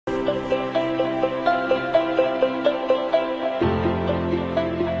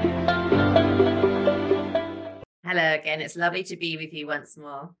Hello again. It's lovely to be with you once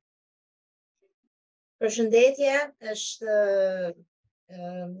more. Përshëndetje,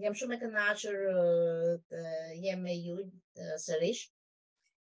 jam shumë e kënaqur të jem me ju sërish.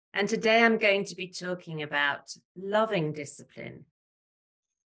 And today I'm going to be talking about loving discipline.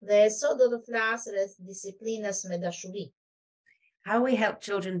 Dhe sot do të flas rreth disiplinës me dashuri. How we help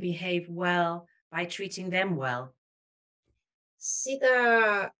children behave well by treating them well. Si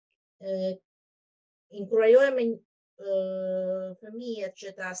ta inkurajojmë fëmijët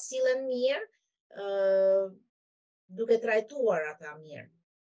që ta sillen mirë, duke trajtuar ata mirë.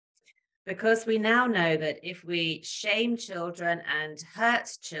 Because we now know that if we shame children and hurt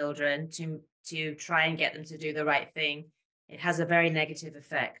children to try and get them to do the right thing, it has a very negative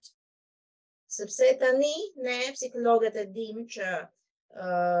effect. Sepse tani ne psikologët e dim që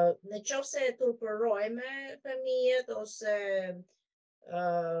në qoftë se turpërojmë fëmijët ose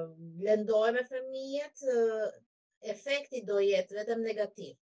lëndojmë fëmijët, efekti do jetë vetëm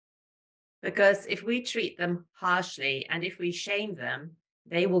negativ. Because if we treat them harshly and if we shame them,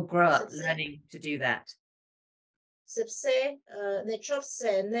 they will grow up learning to do that. Sepse në qoftë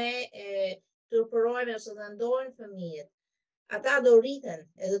se ne turpërojmë ose lëndojmë fëmijët, ata do rriten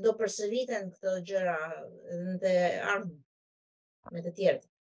edhe do përsëriten këto gjëra në të ardhmen me të tjerët.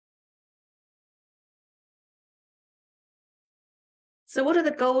 So what are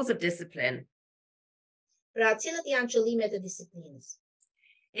the goals of discipline? Pra, cilat janë qëllimet e disiplinës?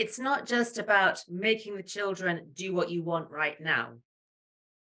 It's not just about making the children do what you want right now.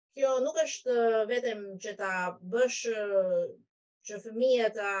 Kjo nuk është vetëm që ta bësh që fëmia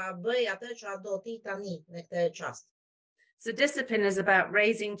ta bëj atë që do ti tani në këtë çast. So discipline is about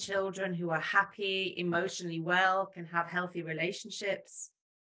raising children who are happy, emotionally well, can have healthy relationships.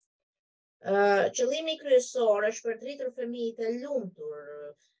 Qëllimi kryesor është për të rritur fëmijë të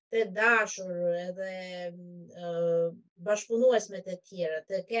lumtur, të dashur edhe bashkëpunues me të tjerët,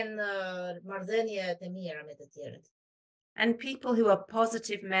 të kenë marrëdhënie të mira me të tjerët. And people who are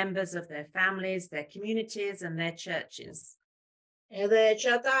positive members of their families, their communities and their churches. Edhe që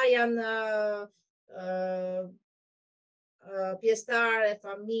ata janë pjesëtarë e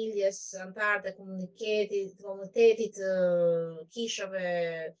familjes, antarë të komunitetit, kishave,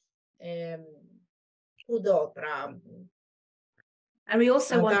 kudo, pra. And we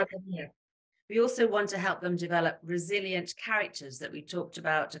also want to help them develop resilient characters that we talked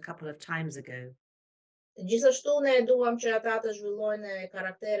about a couple of times ago. Gjithashtu ne duam që ata të zhvillojnë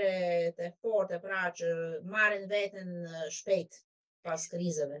karaktere të fortë, pra që marrin veten shpejt pas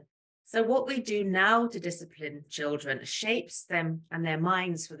krizave. So what we do now to discipline children shapes them and their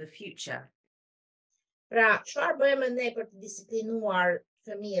minds for the future. Pra, çfarë bëjmë ne për të disiplinuar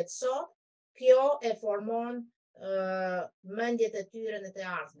fëmijët sot? Kjo e formon mendjet e tyre në të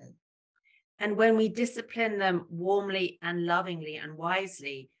ardhmen. And when we discipline them warmly and lovingly and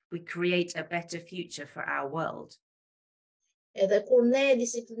wisely, we create a better future for our world. Edhe kur ne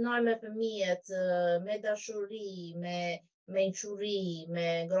disiplinojmë fëmijët me dashuri, me mençuri,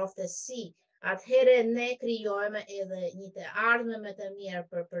 me ngrohtësi, atëherë ne krijojmë edhe një të ardhme më të mirë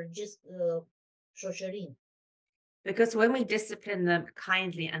për gjithë shoqërinë. Because when we discipline them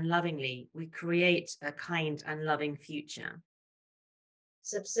kindly and lovingly, we create a kind and loving future.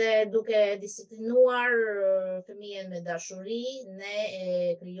 Sepse duke disiplinuar fëmijën me dashuri,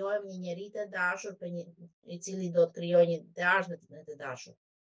 ne krijojmë një njerëz të dashur I cili do të krijojë një të ardhme të dashur.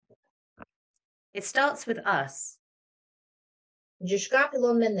 It starts with us. Gjithçka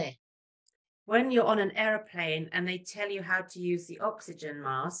fillon me ne. When you're on an airplane and they tell you how to use the oxygen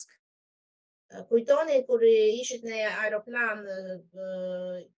mask, kujtoni kur ishit në aeroplan,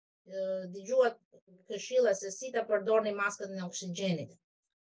 dëgjuat këshilla se si ta përdorni maskën e oksigjenit.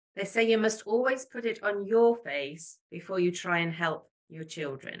 They say you must always put it on your face before you try and help your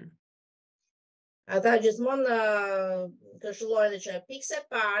children. Ata gjithmonë këshillojnë që pikse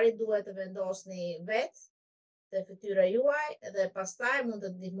pari duhet të vendosni vetë te fytyra juaj dhe pastaj mund të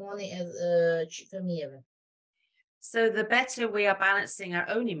ndihmoni edhe fëmijëve. So the better we are balancing our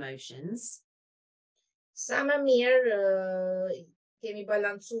own emotions, sa më mirë kemi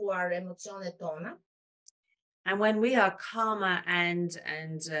balancuar emocionet tona, and when we are calmer and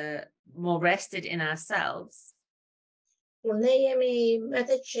more rested in ourselves, kur ne jemi më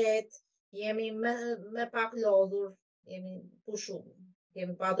të qetë, jemi më pak lodhur, jemi pushur,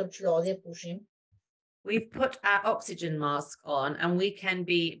 kemi patur çlodhje, pushim. We've put our oxygen mask on and we can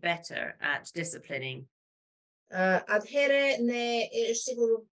be better at disciplining. Atëherë ne është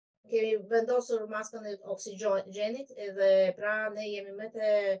sigur kemi vendosur maskën e oksigjenit edhe pra ne jemi më të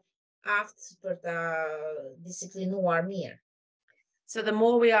aftë për ta disiplinuar mirë. So the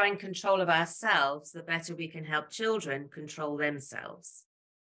more we are in control of ourselves, the better we can help children control themselves.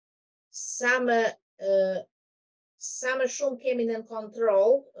 Sa më shumë kemi në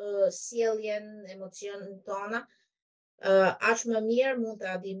kontroll sjelljen, emocionin tona, aq më mirë mund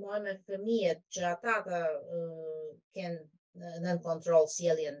ta ndihmojmë fëmijët që ata të kenë në kontroll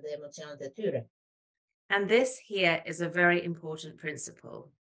sjelljen dhe emocionet e tyre. And this here is a very important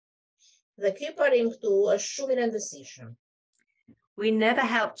principle. Dhe ky parim këtu është shumë i rëndësishëm. We never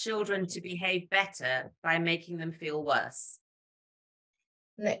help children to behave better by making them feel worse.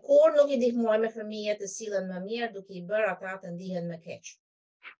 Ne kur nuk I ndihmojmë fëmijët të sillen më mirë duke I bërë ata të ndihen më keq.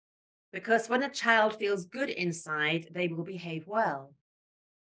 Because when a child feels good inside, they will behave well.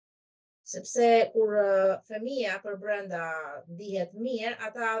 Sepse kur fëmia për brenda ndihet mirë,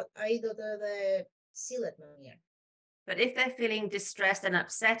 ai do të edhe sillet më mirë. But if they're feeling distressed and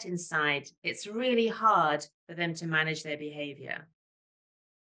upset inside, it's really hard for them to manage their behavior.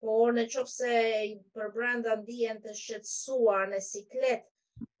 Por në qoftë se për brenda ndihen të shqetësuar në siklet,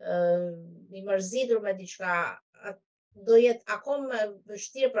 I mërzitur me diçka, do jetë akoma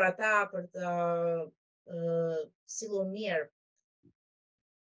vështirë për ata për të sillur mirë.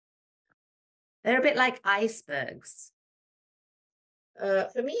 They're a bit like icebergs.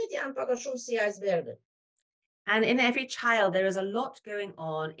 Fëmijët janë pak a shumë si icebergët. And in every child, there is a lot going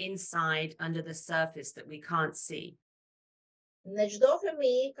on inside under the surface that we can't see. Në çdo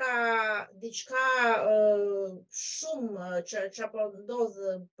fëmijë ka diçka shumë që po ndodh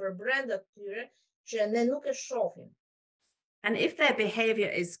për brenda tyre që ne nuk e shohim. And if their behavior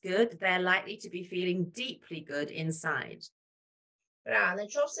is good, they're likely to be feeling deeply good inside. Pra, në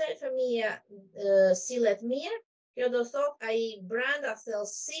qoftë se fëmia sillet mirë, kjo do thotë ai brenda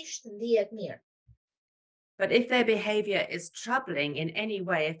thellësisht ndihet mirë. But if their behavior is troubling in any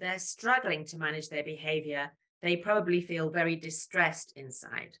way, if they're struggling to manage their behavior, they probably feel very distressed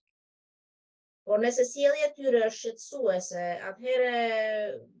inside. Por nëse sjellja e tyre është shqetësuese, atëherë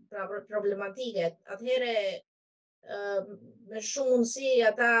pra problematike, atëherë me shumë mundësi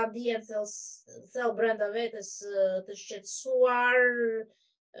ata ndihen thellë brenda vetes të shqetësuar,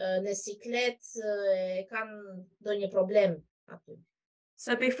 në siklet, kanë ndonjë problem aty.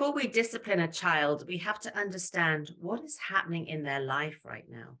 So before we discipline a child, we have to understand what is happening in their life right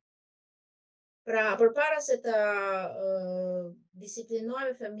now. Pra, përpara se të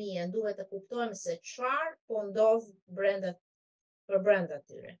disiplinojmë fëmijën, duhet të kuptojmë se çfarë po ndodh brenda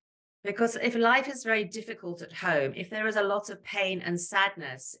tyre. Because if life is very difficult at home, if there is a lot of pain and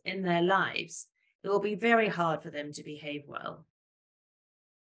sadness in their lives, it will be very hard for them to behave well.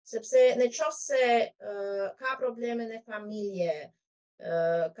 Sepse në qoftë se ka probleme në familje,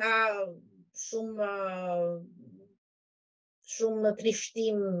 ka shumë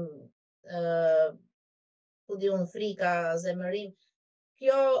trishtim, ku diun frika, zemërim.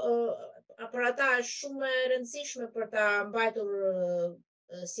 Kjo për ata është shumë e rëndësishme për ta mbajtur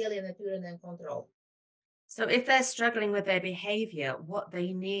sjelljen e tyre në kontroll. So if they're struggling with their behavior, what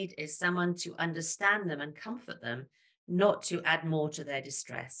they need is someone to understand them and comfort them, not to add more to their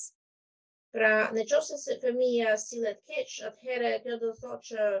distress. Pra, në qoftë se fëmia sillet keq, atëherë kjo do thotë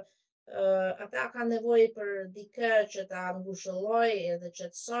që ata kanë nevojë për dikë që ta ngushëllojë dhe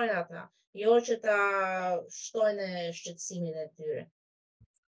qetësojnë ata, jo që ta shtojnë shqetësimin e tyre.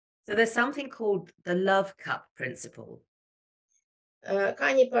 So there's something called the love cup principle.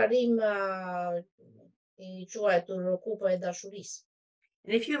 Ka një parim I quajtur kupa e dashurisë.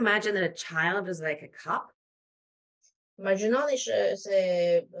 And if you imagine that a child is like a cup, Imagjinoni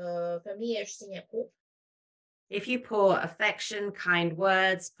se fëmia është si një kupë. if you pour affection, kind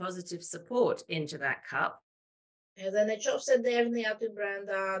words, positive support into that cup, Edhe në qoftë se derdhni aty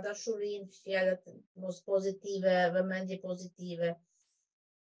brenda dashurinë, fjalët pozitive, vëmendje pozitive,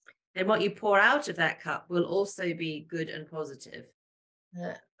 then what you pour out of that cup will also be good and positive.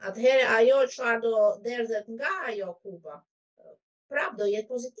 atëherë ajo çfarë do derdhet nga ajo kupa, prap do jetë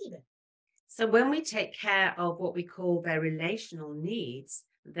pozitive. So when we take care of what we call their relational needs,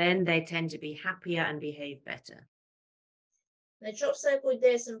 then they tend to be happier and behave better. Në qoftë se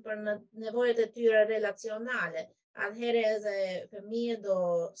kujdesem për nevojat e tyre relacionale, atëherë edhe fëmijët do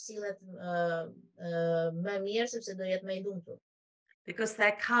sillet më mirë sepse do jetë më I lumtur. Because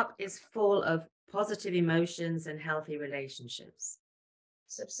their cup is full of positive emotions and healthy relationships.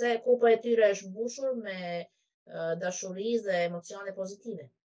 Sepse kupa e tyre është mbushur me dashuri dhe emocione pozitive.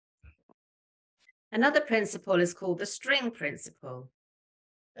 Another principle is called the string principle.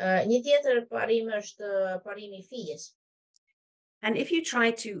 Një tjetër parim është parimi I fijes. And if you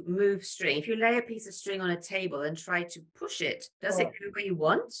try to move string, if you lay a piece of string on a table and try to push it, does it go where you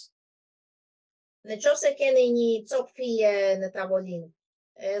want? Në qoftë se keni një copë fije në tavolinë,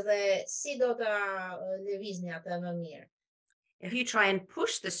 edhe si do ta lëvizni atë më mirë. If you try and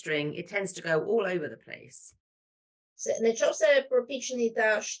push the string, it tends to go all over the place. Se në qoftë se përpiqeni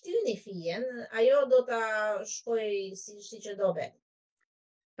ta shtyni fijen, ajo do ta shkojë si që do bet.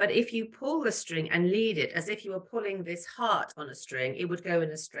 But if you pull the string and lead it as if you were pulling this heart on a string, it would go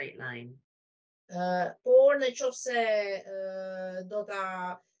in a straight line. Por në qoftë se do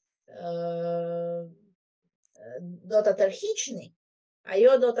ta tërhiqni,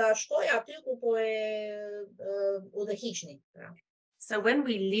 ajo do ta shkojë aty ku po udhëhiqni. So when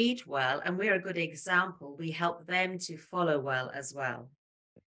we lead well and we're a good example, we help them to follow well as well.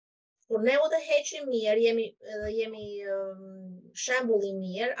 Kur ne udhëheqim mirë, jemi shembull I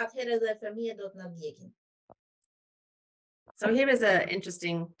mirë, atëherë edhe fëmijët do të na ndjekin. So here is an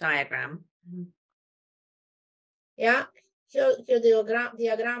interesting diagram. Ja, kjo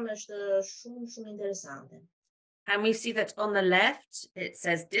diagram është shumë interesante. And we see that on the left, it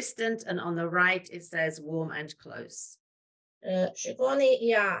says distant, and on the right, it says warm and close. Shikoni,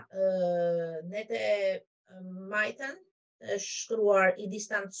 ja, në të majtën është shkruar I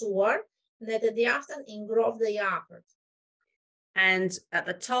distancuar, në të djathtën I ngrohtë dhe I afërt. And at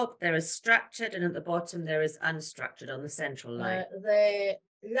the top, there is structured, and at the bottom, there is unstructured on the central line. Dhe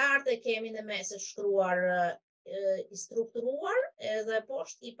lart e kemi në mes është shkruar I strukturuar edhe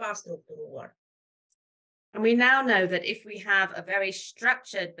poshtë I pastrukturuar. And we now know that if we have a very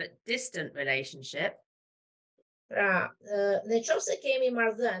structured but distant relationship, pra, në qoftë se kemi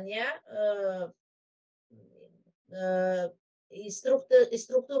marrëdhënie I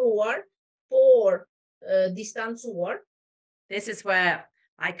strukturuar, por distancuar, this is where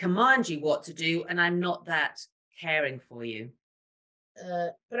I command you what to do, and I'm not that caring for you.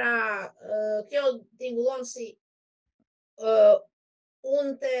 Pra, kjo tingëllon si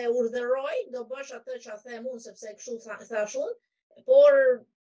unë të urdhëroj, do bësh atë që them unë sepse kështu thash unë, por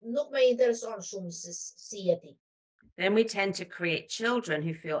nuk më intereson shumë si je ti. Then we tend to create children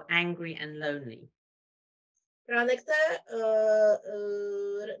who feel angry and lonely. Pra në këtë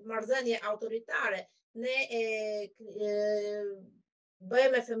marrëdhënie autoritare, ne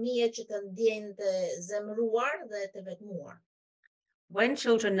bëjmë fëmijët që të ndjejnë të zemëruar dhe të vetmuar. When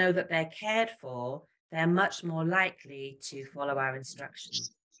children know that they're cared for, they're much more likely to follow our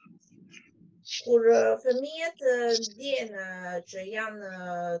instructions. Kur fëmijët ndjejnë që janë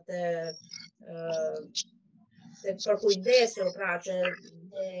të përkujdesur, pra që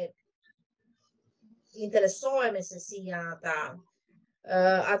interesohemi se si janë ata,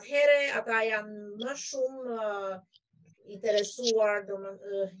 atëherë ata janë më shumë interesuar,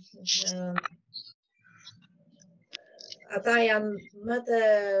 ata janë më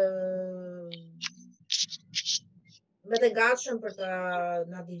të gatshëm për të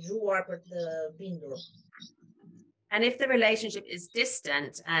na dëgjuar, për të bindur. And if the relationship is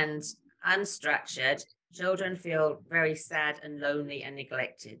distant and unstructured, children feel very sad and lonely and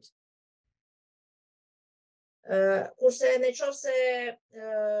neglected. Kurse në qoftë se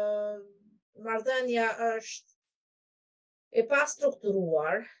marrëdhënia është e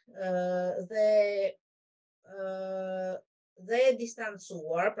pastrukturuar dhe e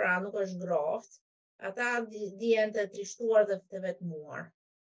distancuar, pra nuk është ngrohtë, ata dihen të trishtuar dhe të vetmuar.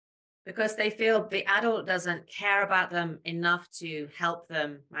 Because they feel the adult doesn't care about them enough to help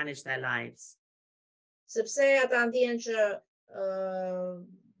them manage their lives. Sepse ata ndihen që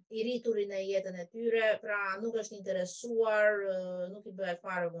I rrituri në jetën e tyre, pra nuk është interesuar, nuk I bëhet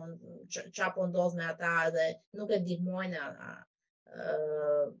fare çfarë po ndodh me ata dhe nuk e ndihmojnë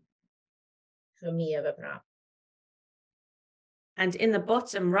fëmijëve pra. And in the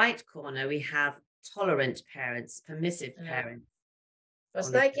bottom right corner, we have tolerant parents, permissive parents.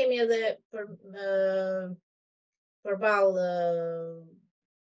 Pastaj kemi edhe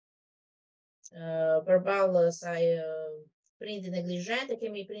përballë saj prindi neglizhent e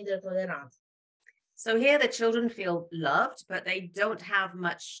kemi prindër tolerant. So here the children feel loved, but they don't have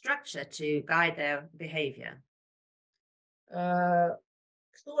much structure to guide their behavior.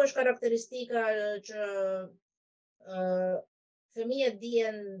 Këtu është karakteristika që fëmijët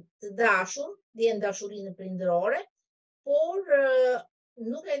dihen të dashur, dihen dashurinë prindërore, por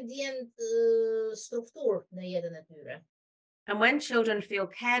nuk e ndjen strukturë në jetën e tyre. And when children feel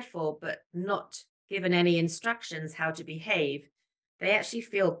cared for but not given any instructions how to behave, they actually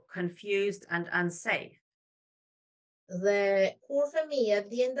feel confused and unsafe. Dhe kur fëmijët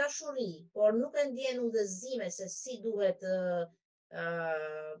ndjen dashuri, por nuk e ndjen udhëzime se si duhet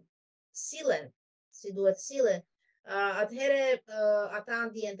sillen, atëherë ata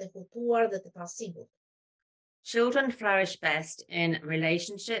ndjen të hutuar dhe të pasigurt. Children flourish best in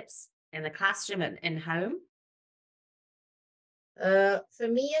relationships in the classroom and in home?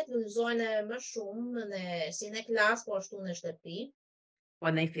 Fëmijët lulëzojnë më shumë si në klasë, po ashtu në shtëpi,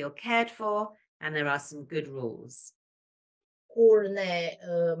 When they feel cared for and there are some good rules. kur në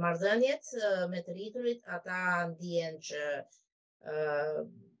marrëdhëniet me të rriturit, ata ndihen që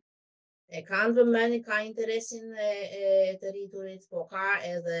e kanë vëmendje, ka interesin e të rriturit, po ka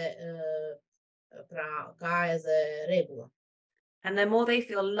edhe rregulla. And the more they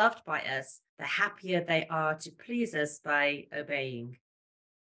feel loved by us, the happier they are to please us by obeying.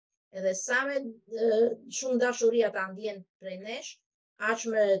 Edhe sa me shumë dashuri ata ndjen prej nesh, aq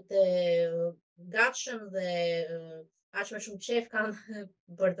më të gatshëm dhe aq më shumë qef kanë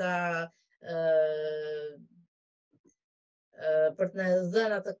për të na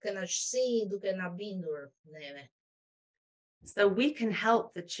dhënë atë kënaqësi duke na bindur neve. So we can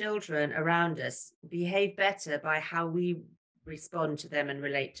help the children around us behave better by how we respond to them and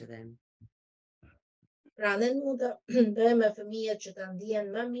relate to them. Pra ne mund të bëjmë fëmijët që ta ndihen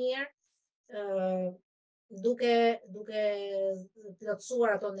më mirë, duke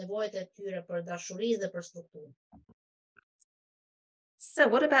plotësuar ato nevojat e tyre për dashuri dhe për strukturë. So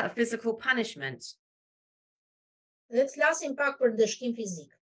what about physical punishment? Le të flasim pak për ndëshkim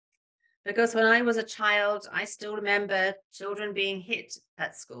fizik. Because when I was a child, I still remember children being hit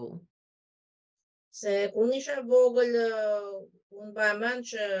at school. Se kur isha vogël, unë mbaj mend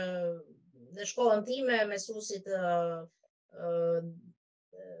që në shkollën time mësuesit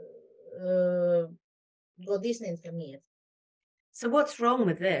godisnin fëmijët. So what's wrong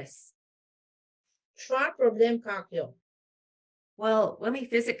with this? Çfarë problem ka kjo? Well, when we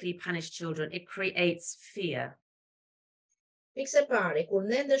physically punish children, it creates fear. Pikse pari, kur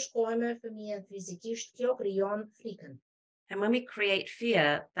ne ndeshkojmë fëmijën fizikisht, kjo krijon frikën. And when we create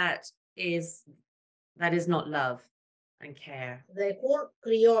fear, that is not love and care. Dhe kur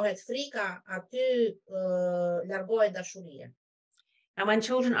krijohet frika, aty largohet dashuria. And when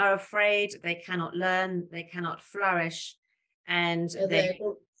children are afraid, they cannot learn, they cannot flourish, and they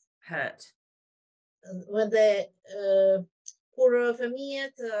hurt. Dhe kur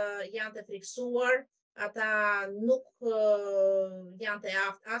fëmijët janë të friksuar, ata nuk janë të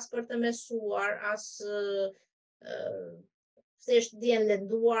aftë as për të mësuar, as thjesht ndjen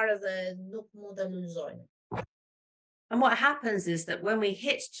lënduar dhe nuk mund të lulëzojnë. And what happens is that when we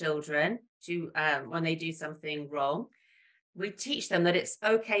hit children when they do something wrong, we teach them that it's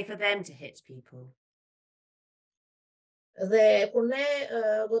okay for them to hit people. Dhe kur ne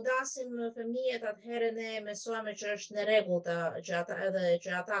godasim fëmijët, atëherë ne mësojmë që është në rregull që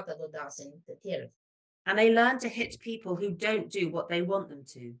ata të godasin të tjerët. And they learn to hit people who don't do what they want them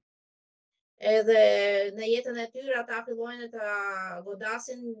to. Edhe në jetën e tyre ata fillojnë të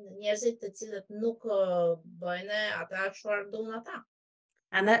godasin njerëzit të cilët nuk bëjnë ata çfarë duan ata.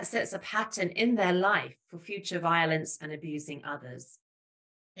 And that sets a pattern in their life for future violence and abusing others.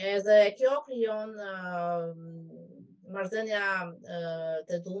 Edhe kjo krijon marrëdhënia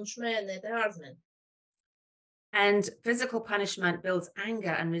të dhunshme në të ardhmen. And physical punishment builds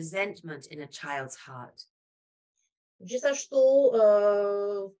anger and resentment in a child's heart. Gjithashtu,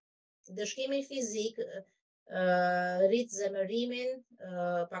 dëshkimi fizik rrit zemërimin,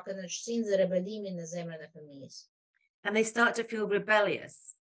 pakënaqësinë dhe rebelimin në zemrën e fëmijës. And they start to feel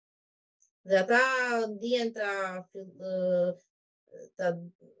rebellious. Dhe ata ndihen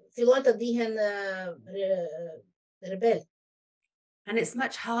fillojnë të dihen rebel. And it's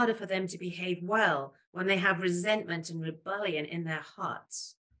much harder for them to behave well when they have resentment and rebellion in their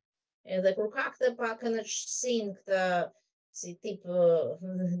hearts. Edhe kur ka këtë pakënaqësinë, këtë si tip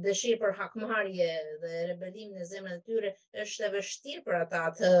dëshirë për hakmarrje dhe rebelim në zemrën e tyre, është e vështirë për ata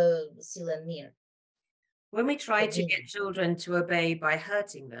të sillen mirë. When we try to get children to obey by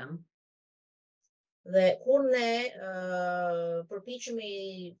hurting them, dhe kur ne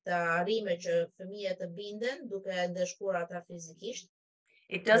përpiqemi të arrime që fëmijët të binden duke ndeshkuar ata fizikisht,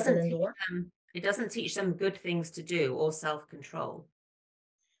 it doesn't teach them good things to do or self-control.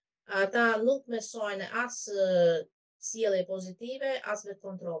 Ata nuk mësojnë as sjellje pozitive, as vetë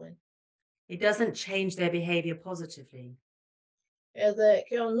kontrollin. It doesn't change their behavior positively. Edhe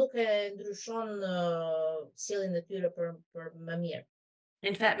kjo nuk e ndryshon sjelljen e tyre për më mirë.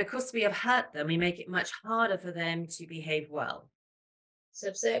 In fact, because we have hurt them, we make it much harder for them to behave well.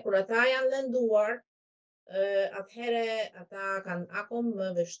 Sepse kur ata janë lënduar, atëherë ata kanë akoma më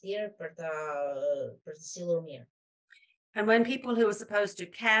vështirë për të sillur mirë. And when people who are supposed to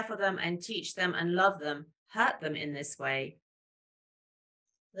care for them and teach them and love them hurt them in this way,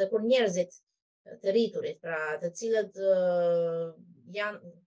 dhe kur njerëzit të rriturit, pra të cilët janë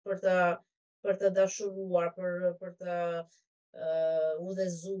për të dashuruar, për të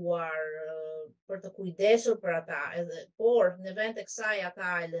udhëzuar, për të kujdesur për ata, por në vend të kësaj ata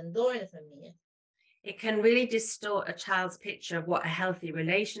e lëndojnë fëmijët. It can really distort a child's picture of what a healthy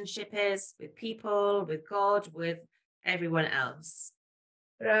relationship is with people, with God, with everyone else.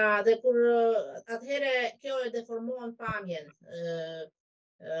 Pra, dhe kur atëhere kjo e deformon pamjen,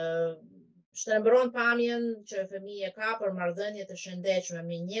 shtrembron pamjen që fëmija ka për marrëdhënie të shëndetshme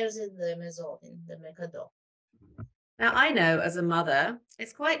me njerëzit dhe me Zotin dhe me këdo. Now, I know as a mother,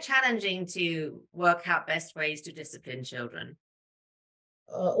 it's quite challenging to work out best ways to discipline children.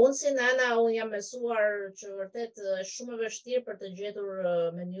 Unë si nana, unë jam mësuar që vërtet shumë e vështirë për të gjetur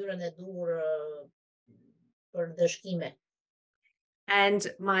mënyrën e dur për dëshkime.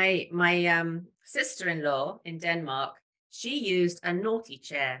 And my sister-in-law in Denmark, she used a naughty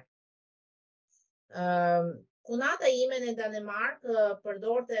chair. Kunata ime në Danimark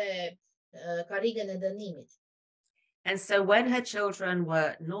përdorte karrigën e dënimit. And so when her children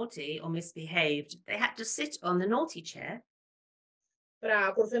were naughty or misbehaved, they had to sit on the naughty chair.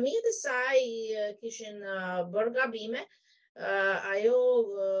 Pra, kur fëmijët e saj kishin bërë gabime, ajo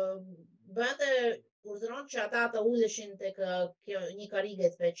bënte urdhëron që ata të uleshin tek një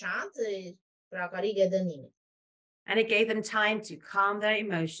karrige të veçantë, pra karrige e dënimit. And it gave them time to calm their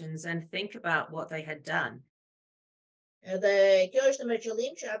emotions and think about what they had done. Edhe kjo është me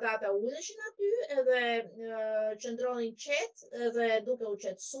qëllim që ata të uleshin aty edhe qëndronin qetë edhe duke u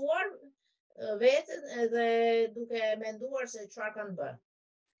qetësuar veten edhe duke menduar se çfarë kanë bërë.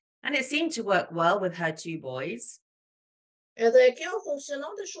 And it seemed to work well with her two boys. Edhe kjo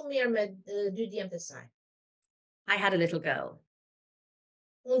funksiononte shumë mirë me dy djemtë e saj. I had a little girl.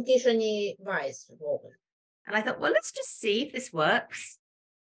 Unë kisha një vajzë vogël. And I thought, well, let's just see if this works.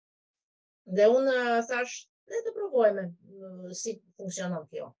 Dhe unë thash, le të provojmë si funksionon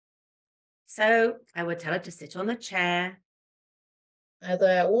kjo. So I would tell her to sit on the chair.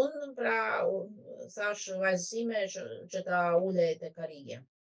 Edhe unë pra thash vajzës ime që ta ule te karrige.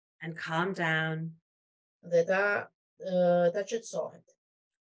 And calm down. Dhe ta qetësohet.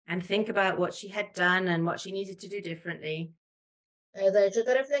 And think about what she had done and what she needed to do differently. Edhe që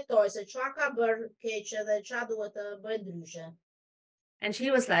të reflektoj se çfarë ka bërë keq edhe çfarë duhet të bëjë ndryshe. And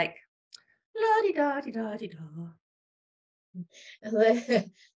she was like, la-di-da-di-da-di-da. Dhe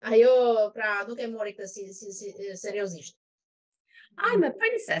ajo pra nuk e mori këtë si seriozisht. I'm a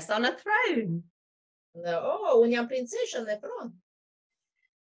princess on a throne. Dhe, unë jam princeshën e pronë.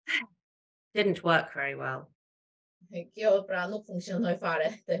 Didn't work very well. Kjo pra nuk funksionoi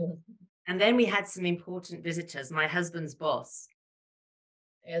fare te unë. And then we had some important visitors, my husband's boss.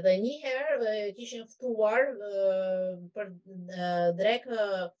 Edhe një herë kishin ftuar për drek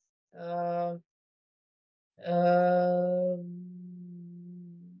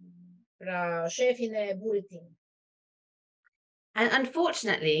pra shefin e burrit tim. And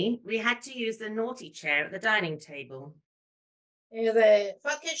unfortunately, we had to use the naughty chair at the dining table. Edhe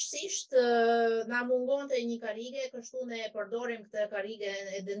fatkeqësisht na mungonte një karrige, kështu ne përdorim këtë karrige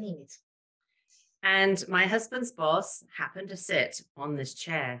e dënimit. And my husband's boss happened to sit on this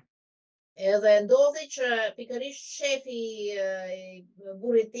chair. Edhe ndodhi që pikërisht shefi i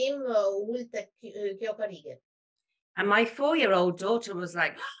burrit tim ul tek kjo karrige. And my 4-year-old daughter was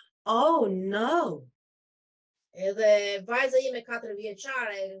like, oh no. Edhe vajza ime 4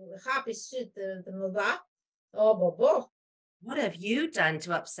 vjeçare hapi sytë të mëdha. Bo. What have you done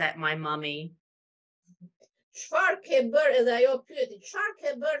to upset my mummy? Çfarë ke bërë, edhe ajo pyeti, çfarë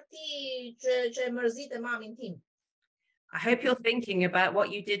ke bërë ti që e mërzit e mamin tim? I hope you're thinking about what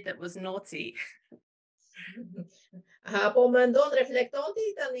you did that was naughty. Po mendon, reflekton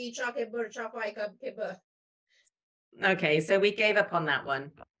ti tani çfarë ke bërë, çfarë faj ke bërë. Okay, so we gave up on that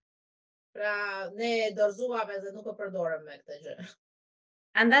one. Pra, ne dorzuave dhe nuk e përdorëm me këtë gjë.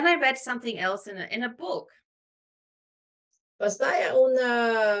 And then I read something else in a book. Pastaj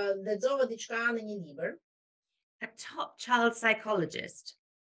unë lexova diçka në një libër. A top child psychologist.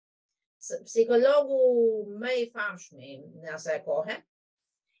 Psikologu më i famshëm në asaj kohe.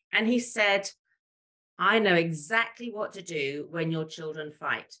 And he said, I know exactly what to do when your children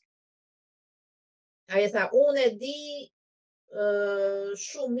fight. Ai tha, unë e di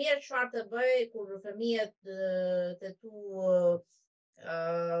shumë mirë çfarë të bëj kur fëmijët të tu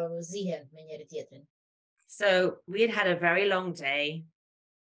zihen me njëri tjetrin. So we had a very long day.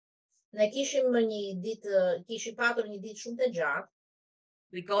 Ne kishim patur një ditë shumë të gjatë.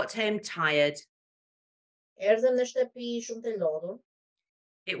 We got home tired. Erdhëm në shtëpi shumë të lodhur.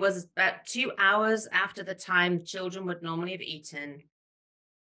 It was about 2 hours after the time children would normally have eaten.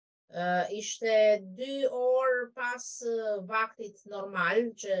 Ishte 2 orë pas vaktit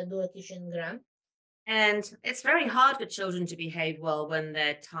normal që duhet kishin ngrënë. And it's very hard for children to behave well when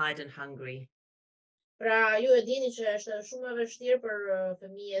they're tired and hungry. Pra ju e dini që është shumë e vështirë për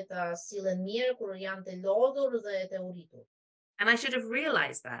fëmijët ta sillen mirë kur janë të lodhur dhe të uritur. And I should have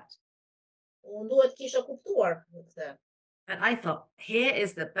realized that. Unë duhet kisha kuptuar këtë. But I thought, here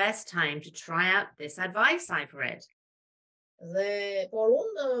is the best time to try out this advice I've read. Por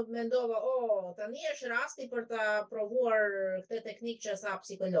unë mendova, tani është rasti për ta provuar këtë teknikë që sa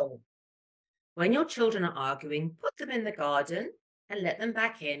psikologu. When your children are arguing, put them in the garden and let them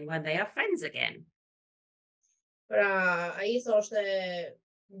back in when they are friends again. Pra, ai thoshte,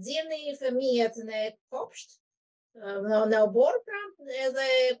 nxjerrni fëmijët në kopsht, në obor, pra,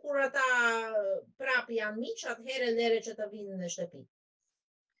 edhe kur ata prap janë miq, atëherë lere që të vinë në shtëpi.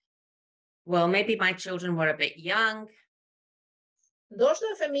 Well, maybe my children were a bit young.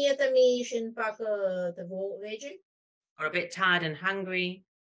 Ndoshta fëmijët e mi ishin pak të vegjël, or a bit tired and hungry.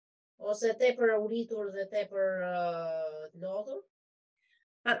 Ose tepër uritur dhe tepër të lodhur.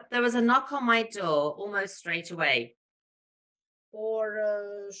 But there was a knock on my door almost straight away. Por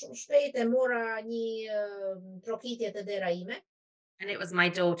shumë shpejt e mora një trokitje të dera ime. And it was my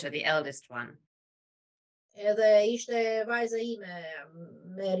daughter, the eldest one. Edhe ishte vajza ime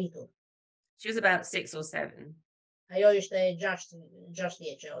me rritur. She was about 6 or 7. Ajo ishte 6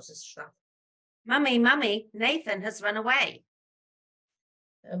 vjeçe ose 7. Mummy, Nathan has run away.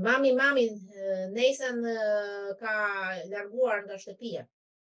 Mami, Nathan ka larguar nga shtëpia.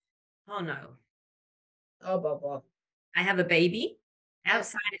 Oh no. Po. I have a baby.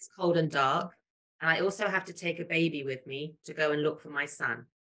 Outside it's cold and dark. And I also have to take a baby with me to go and look for my son.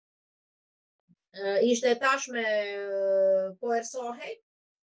 Ishte tashme po ersohej,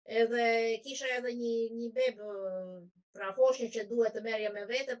 edhe kisha edhe një bebë, pra foshin që duhet të merrja me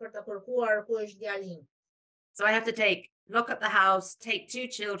vete për të kërkuar ku është djali im. So I have to lock up the house, take 2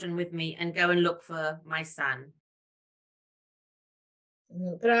 children with me and go and look for my son.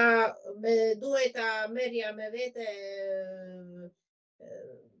 Pra me duhet ta merrja me vete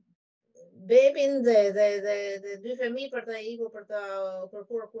bebin dhe 2 fëmijë për të ikur për të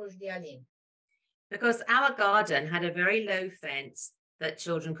kërkuar ku është djali im. Because our garden had a very low fence that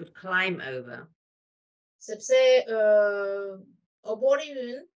children could climb over. Sepse obori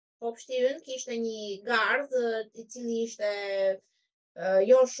ynë, kopshti ynë kishte një gardh I cili ishte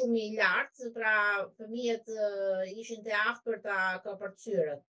jo shumë I lartë, pra fëmijët ishin të aftë për ta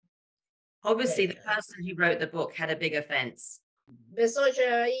kapërcyer. Obviously, the person who wrote the book had a bigger fence. Besoj që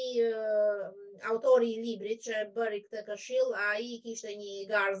ai autori I librit që bëri këtë këshill, ai kishte një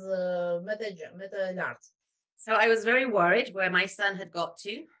gardh më të lartë. So I was very worried where my son had got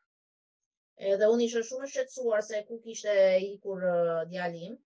to. Edhe unë isha shumë shqetësuar se ku kishte ikur djali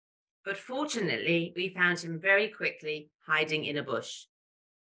im. But fortunately, we found him very quickly hiding in a bush.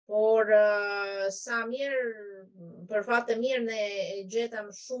 Por sa mirë, për fat të mirë ne e gjetëm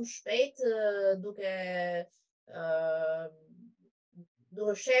shumë shpejt duke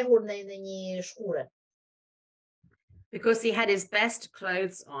shehur në një shkure. Because he had his best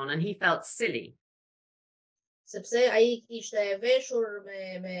clothes on and he felt silly. Sepse ai kishte veshur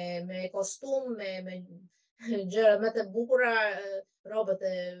me kostum, me gjëra më të bukura, robët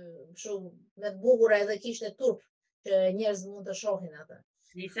e kështu më të bukura edhe kishte turp që njerëz mund të shohin atë.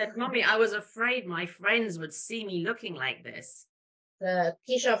 He said, "Mommy, I was afraid my friends would see me looking like this."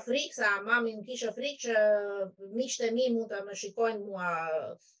 Kisha frikë, mamin kisha frikë që miqtë e mi mund të më shikojnë mua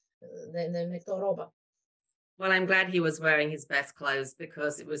me këto rroba. Well, I'm glad he was wearing his best clothes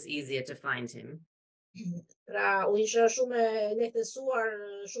because it was easier to find him. Pra, u isha shumë e lehtësuar,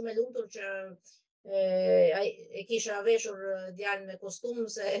 shumë e lumtur që e kisha veshur djalin me kostum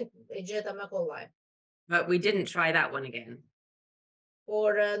se e gjeta më kollaj. But we didn't try that one again.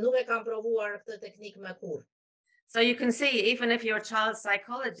 Por nuk e kam provuar këtë teknikë më kurrë. So you can see, even if you're a child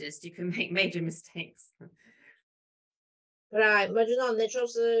psychologist, you can make major mistakes. Pra, imagjinon,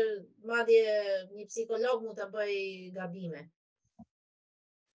 nëse madje një psikolog mund të bëj gabime.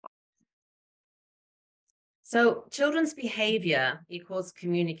 So children's behavior equals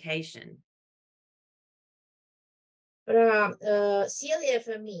communication. Pra, sjellja e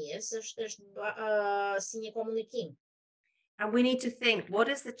fëmijës është si një komunikim. And we need to think, what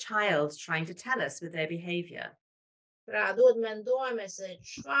is the child trying to tell us with their behavior? Pra, duhet mendojmë se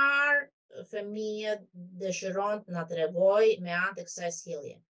çfarë fëmijë dëshiron të na tregoj me anë të kësaj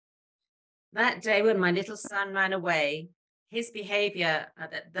sjellje. That day when my little son ran away, his behavior,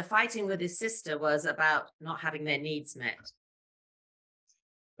 the fighting with his sister was about not having their needs met.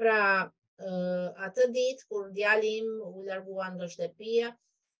 Pra, atë ditë kur djali im u largua nga shtëpia,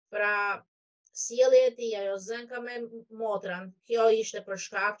 pra sjellja e tij ajo zënka me motrën, kjo ishte për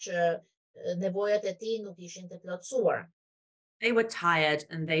shkak që nevojat e tij nuk ishin të plotësuara. They were tired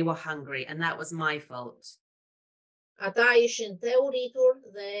and they were hungry, and that was my fault. Ata ishin të uritur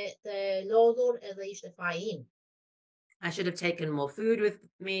dhe të lodhur edhe ishte faji im. I should have taken more food with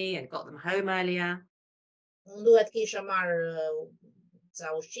me and got them home earlier. Unë duhet kisha marrë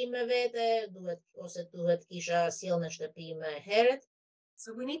ca ushqim me vete, duhet kisha sjellë në shtëpi më herët.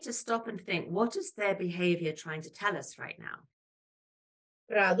 So we need to stop and think, what is their behavior trying to tell us right now?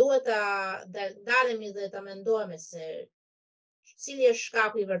 Pra duhet ta dalemi dhe ta mendojmë se cili është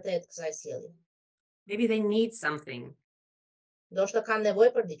shkaku I vërtet kësaj sjellje. Maybe they need something. Ndoshta kanë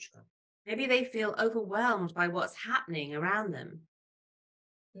nevojë për diçka. Maybe they feel overwhelmed by what's happening around them.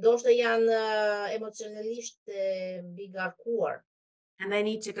 Ndoshta janë emocionalisht mbigarkuar. And they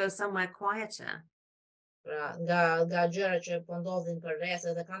need to go somewhere quieter. Pra nga gjërat që po ndodhin përreth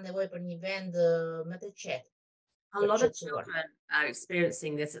dhe kanë nevojë për një vend më të qetë. A lot of children are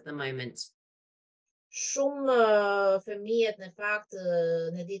experiencing this at the moment. Shumë fëmijët në fakt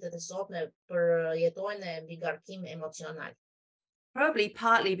në ditët e sotme përjetojnë mbigarkim emocional. Probably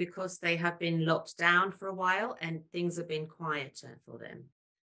partly because they have been locked down for a while and things have been quieter for them.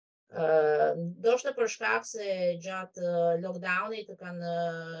 Ndoshta për shkak se gjatë lockdownit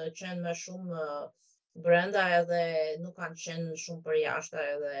kanë qenë më shumë brenda edhe nuk kanë qenë shumë përjashtë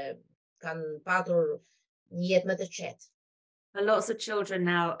edhe kanë patur një jetë më të qetë. But lots of children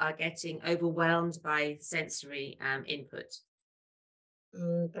now are getting overwhelmed by sensory input.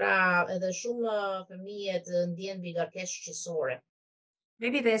 Pra edhe shumë fëmijët ndjen mbigarkesë shqetësore.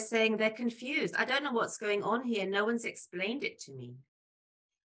 Maybe they're saying they're confused. I don't know what's going on here. No one's explained it to me.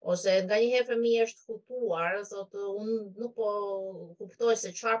 Ose nganjëherë fëmia është hutuar, thotë unë nuk po kuptoj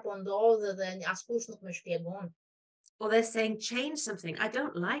se çfarë po ndodh dhe askush nuk më shpjegon. Or they're saying change something. I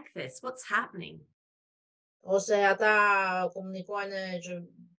don't like this. What's happening? Ose ata komunikojnë që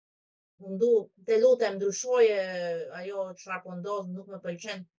të lutem ndryshoje ajo çfarë po ndodh, nuk më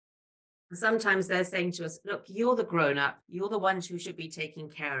pëlqen. Sometimes they're saying to us, look, you're the grown-up. You're the ones who should be taking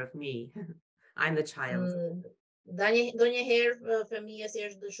care of me. I'm the child. Ndonjëherë fëmia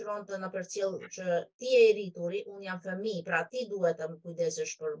thjesht dëshiron të na përcjell që ti je I rrituri, unë jam fëmijë, pra ti duhet të më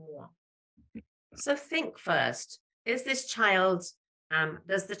kujdesesh për mua. So think first, is this child,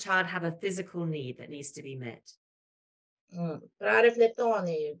 does the child have a physical need that needs to be met? Pra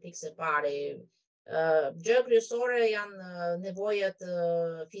reflektoni pikë pari. Gjë kryesore janë nevojat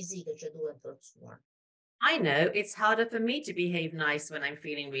fizike që duhen plotësuar. I know it's harder for me to behave nice when I'm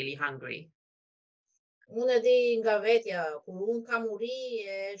feeling really hungry. Unë e di nga vetja, kur unë kam uri,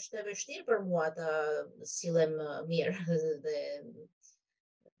 është e vështirë për mua të sillem mirë dhe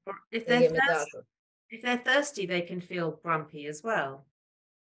If they're thirsty, they can feel grumpy as well.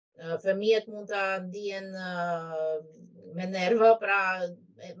 Fëmijët mund ta ndihen me nerva, pra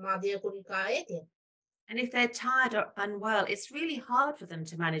madje kur I ka etje. And if they're tired or unwell, it's really hard for them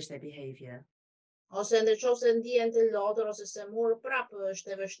to manage their behavior. Ose ndërkohë ndihen të lodhur ose semur, prapë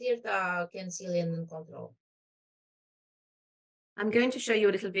është e vështirë ta kenë sjelljen në kontroll. I'm going to show you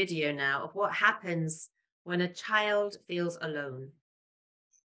a little video now of what happens when a child feels alone.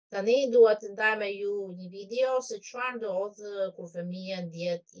 Tani dua të ndaj me ju një video se çfarë ndodh kur fëmia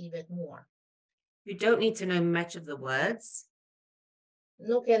ndihet I vetmuar. You don't need to know much of the words.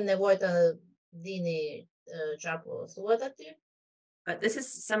 Nuk e nevojë të dini çfarë po thuhet aty. But this is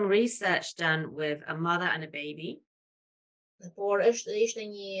some research done with a mother and a baby. Por ishte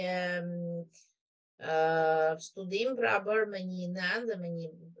një studim pra bërë me një nënë dhe me një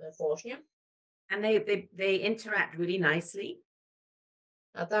foshnjë. And they interact really nicely.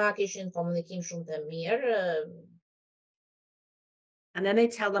 Ata kishin komunikim shumë të mirë. And then they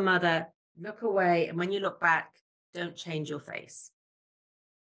tell the mother, look away, and when you look back, don't change your face.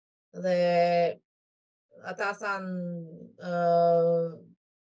 Dhe ata thanë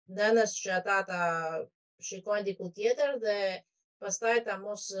nënës që ata ta shikojnë diku tjetër dhe pastaj ta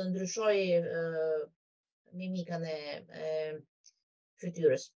mos ndryshoj mimikën e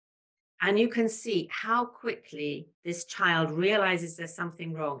fytyrës. And you can see how quickly this child realizes there's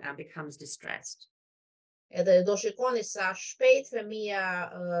something wrong and becomes distressed. Edhe do shikoni sa shpejt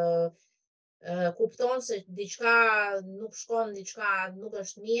fëmia kupton se diçka nuk shkon, diçka nuk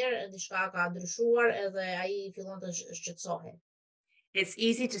është mirë, diçka ka ndryshuar edhe ai fillon të shqetësohet. It's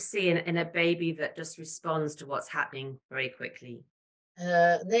easy to see in a baby that just responds to what's happening very quickly.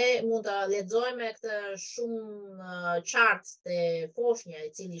 Ne mund ta lexojmë këtë shumë qartë te foshnja I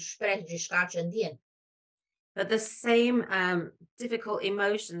cili shpreh gjithçka që ndjen. But the same difficult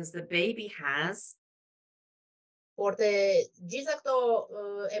emotions the baby has, por te gjitha këto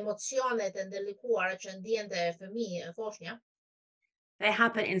emocione të ndërlikuara që ndjen te foshnja, They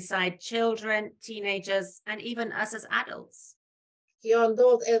happen inside children, teenagers, and even us as adults. Kjo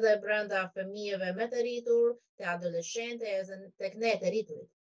ndodh edhe brenda fëmijëve me të rritur, të adoleshente, edhe tek ne të rriturit.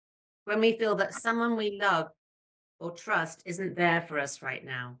 When we feel that someone we love or trust isn't there for us right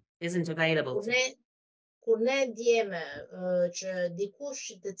now, isn't available to us. Kur ne ndjeme që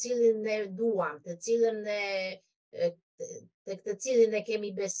dikush të cilin ne duam, të cilin tek të cilin ne kemi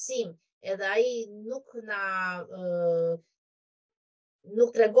besim, edhe ai nuk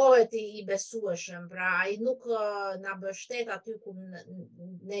tregohet i besueshëm, pra ai nuk na mbështet aty ku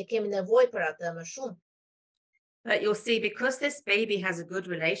ne kemi nevojë për atë më shumë. But you'll see, because this baby has a good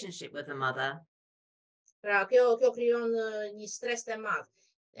relationship with the mother, Pra kjo krijon një stres të madh.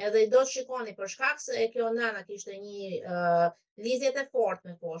 Edhe do të shikoni për shkak se kjo nëna kishte një lidhje të fortë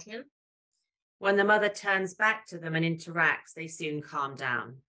me foshnjën. when the mother turns back to them and interacts, they soon calm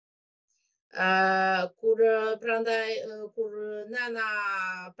down. Kur nëna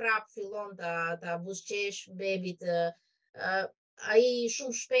prap fillon ta buzëqesh bebit, ai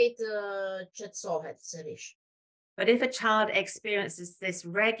shumë shpejt qetësohet sërish. But if a child experiences this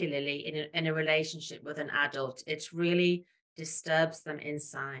regularly in a relationship with an adult, it really disturbs them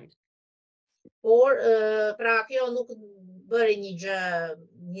inside. Por, pra kjo nuk bëri një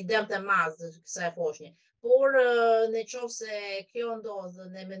dëm të madh kësaj foshnje. Por në qoftë se kjo ndodh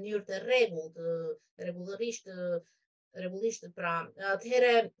në mënyrë të rregullisht, pra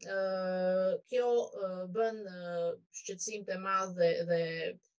atëherë kjo bën shqetësim të madh dhe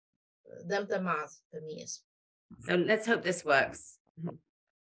dëm të madh fëmijës. So let's hope this works.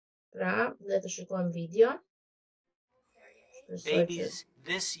 Pra, le të shikojmë video. Babies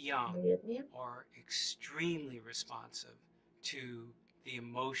this young are extremely responsive to the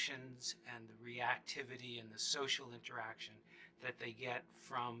emotions and the reactivity and the social interaction that they get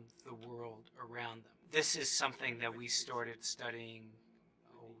from the world around them. This is something that we started studying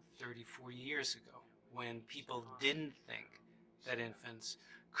 30, 40 years ago, when people didn't think that infants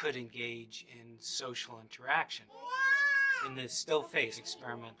could engage in social interaction. In the still face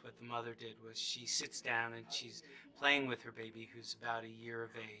experiment, what the mother did was she sits down and she's playing with her baby, who's about a year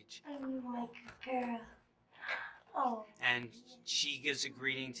of age. I'm like a girl. Oh. And she gives a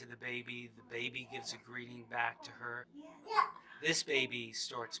greeting to the baby gives a greeting back to her. Yeah. This baby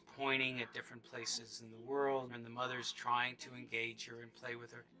starts pointing at different places in the world, and the mother's trying to engage her and play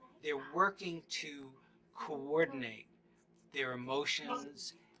with her. They're working to coordinate their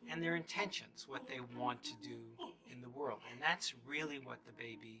emotions and their intentions, what they want to do in the world. And that's really what the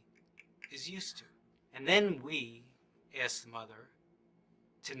baby is used to. And then we ask the mother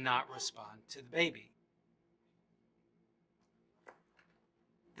to not respond to the baby.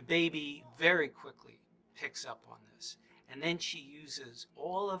 The baby very quickly picks up on this, and then she uses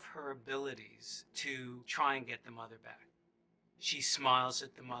all of her abilities to try and get the mother back. She smiles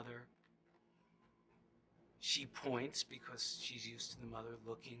at the mother. She points because she's used to the mother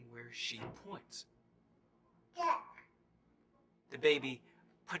looking where she points. The baby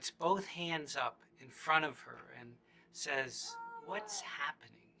puts both hands up in front of her and says, "What's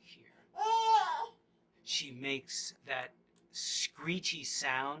happening here?" She makes that screechy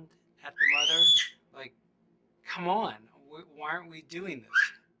sound at the mother, like, "Come on, why aren't we doing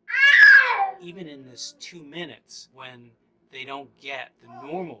this?" Even in this 2 minutes, when they don't get the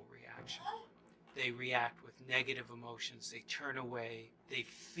normal reaction, they react with negative emotions, they turn away, they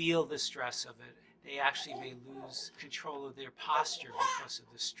feel the stress of it. They actually may lose control of their posture because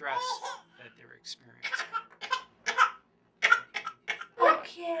of the stress that they're experiencing.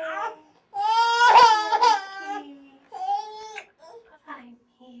 Okay. I'm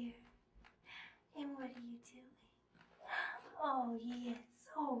here. And what are you doing? Oh, yes.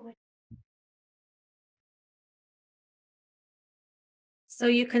 Oh, So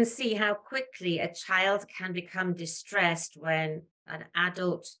you can see how quickly a child can become distressed when an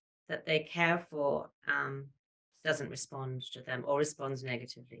adult that they care for doesn't respond to them or responds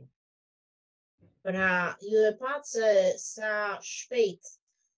negatively. Pra, ju e pat se sa shpejt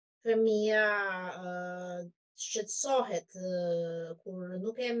fëmia shqetësohet kur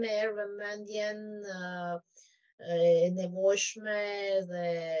nuk e merr vëmendjen e nevojshme dhe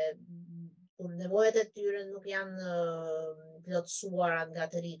kur nevojat e tyre nuk janë plotësuara nga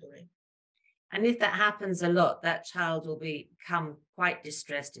të rrituri. And if that happens a lot, that child will become quite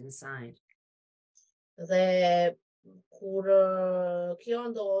distressed inside. Dhe kur kjo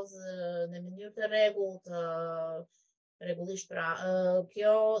ndodh në mënyrë të rregullisht, pra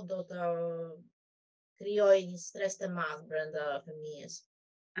kjo do të krijojë një stres të madh brenda fëmijës.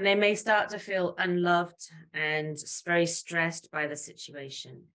 And they may start to feel unloved and very stressed by the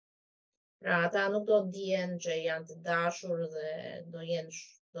situation. Pra ata nuk do të dihen që janë të dashur dhe do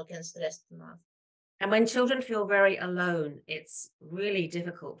kenë stres të madh. And when children feel very alone, it's really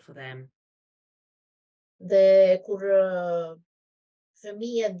difficult for them. Dhe kur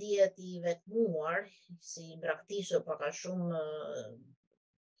fëmija dihet I vetmuar, si braktisur pak a shumë,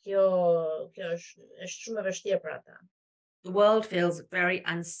 kjo është shumë e vështirë për ata. The world feels very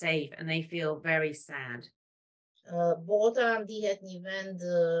unsafe and they feel very sad. Bota ndihet një vend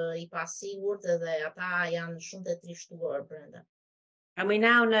I pasigurt dhe ata janë shumë të trishtuar brenda. And we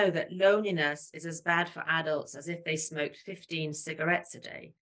now know that loneliness is as bad for adults as if they smoked 15 cigarettes a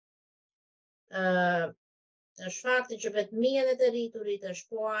day. Është fakti që vetmia e të rriturit është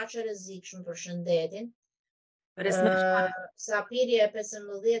po aq e rrezikshme për shëndetin, But it's much harder, sa pirja e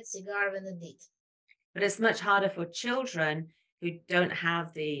 15 cigareve në ditë. but it's much harder for children who don't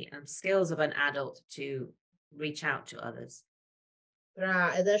have the skills of an adult to reach out to others.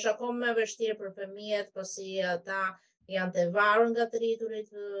 Pra, edhe është akoma më vështirë për fëmijët, pasi ata janë të varur nga të rriturit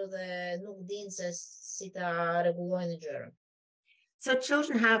dhe nuk dinë se si ta rregullojnë gjërat. So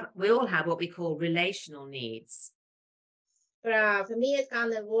we all have what we call relational needs. Pra, fëmijët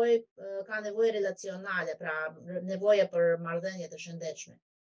kanë nevojë relacionale, pra nevoja për marrëdhënie të shëndetshme.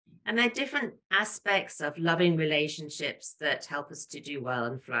 And there are different aspects of loving relationships that help us to do well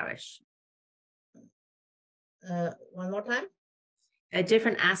and flourish. One more time? There are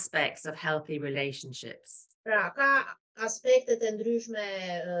different aspects of healthy relationships. Pra, ka aspekte të ndryshme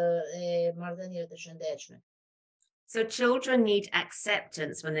e marrëdhënieve të shëndetshme. So children need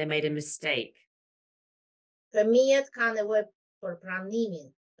acceptance when they made a mistake. Fëmijët kanë nevojë për pranimin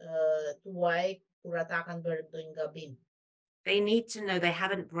tuaj kur ata kanë bërë ndonjë gabim. They need to know they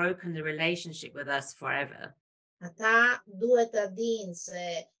haven't broken the relationship with us forever. Ata duhet ta dinë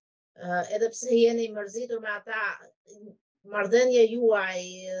se edhe pse jeni mërzitur me ata, marrëdhënia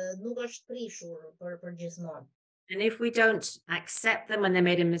juaj nuk është prishur për gjithmonë. And if we don't accept them when they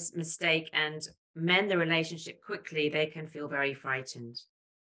made a mistake and mend the relationship quickly, they can feel very frightened.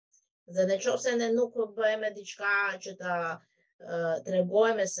 Dhe nëse ne nuk bëjmë diçka që ta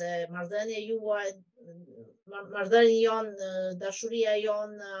tregojmë se marrëdhënia juaj, marrëdhënia jon, dashuria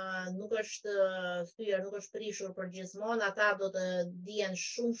jon nuk është thyer, nuk është prishur për gjithmonë, ata do të dihen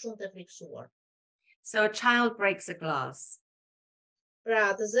shumë të friksuar. So a child breaks a glass.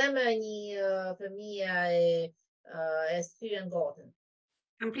 Pra, të zemë një fëmijë e thyen gotën.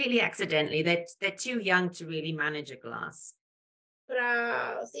 Completely accidentally. They're too young to really manage a glass.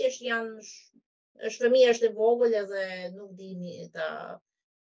 Pra, thjesht fëmija është e vogël edhe nuk di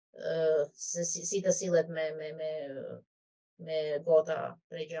si të sillet me gota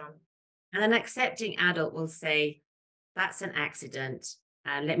prej gjami. And an accepting adult will say, that's an accident.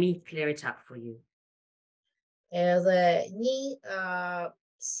 Let me clear it up for you. Edhe një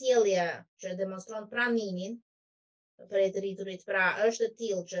sjellje që demonstron pranimin për të rriturit, pra është e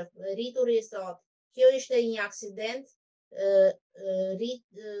tillë që rrituri thotë, kjo ishte një aksident,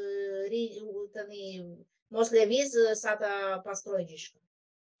 tani mos lëviz sa ta pastroj gjithçka.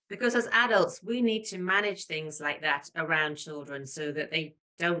 Because as adults, we need to manage things like that around children so that they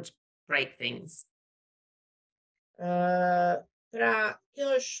don't break things. Pra,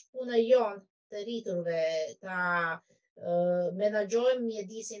 kjo është puna jonë të rriturve, ta menaxhojmë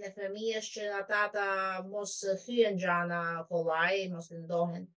mjedisin e fëmijës që ata ta mos thyen gjana kollaj, mos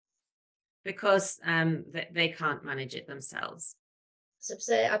lëndohen. Because they can't manage it themselves.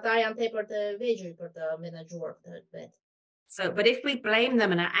 Sepse ata janë tepër të vegjël për të menaxhuar këtë vetë. So, but if we blame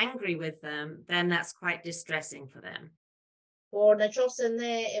them and are angry with them, then that's quite distressing for them. Por nëse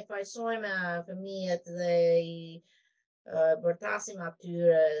ne e fajsojmë fëmijët dhe I bërtasim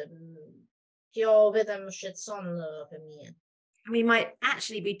atyre, kjo vetëm shqetëson fëmijën. And we might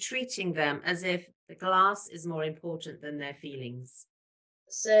actually be treating them as if the glass is more important than their feelings.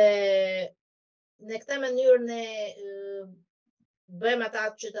 Se në këtë mënyrë ne bëjmë ata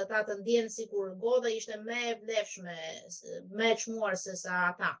që ata të ndjehen sikur gota ishte më e vlefshme, më e çmuar se sa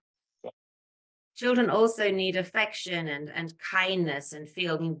ata. Children also need affection and kindness and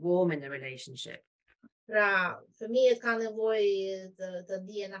feeling warm in the relationship. Pra, fëmijët kanë nevojë të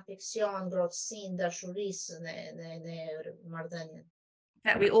ndihen afeksion, ngrohtësinë, dashurisë në marrëdhënien. In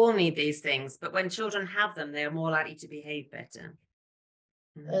fact, we all need these things, but when children have them, they are more likely to behave better.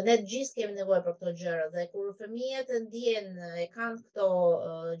 Ne të gjithë kemi nevojë për këto gjëra dhe kur fëmijët ndjehen e kanë këto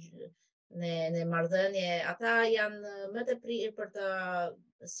në marrëdhënie, ata janë më të prirë për të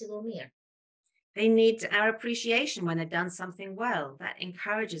sillur mirë. They need our appreciation when they've done something well. That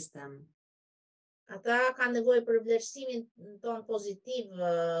encourages them. Ata kanë nevojë për vlerësimin ton pozitiv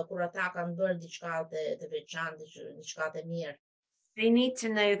kur ata kanë bërë diçka të veçantë, diçka të mirë. They need to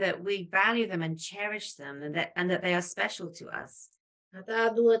know that we value them and cherish them and that they are special to us. Ata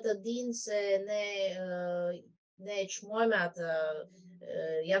duhet të dinë se ne e çmojmë atë,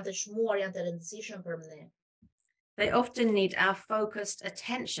 janë të çmuar, janë të rëndësishëm për ne. They often need our focused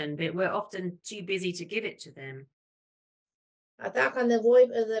attention, but we're often too busy to give it to them. Ata kanë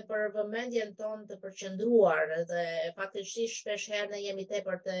nevojë edhe për vëmendjen tonë të përqendruar, dhe fatkeqësisht shpesh herë ne jemi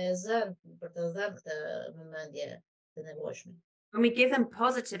tepër të zënë për të dhënë këtë vëmendje të nevojshme. When we give them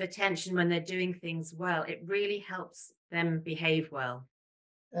positive attention when they're doing things well, it really helps them behave well.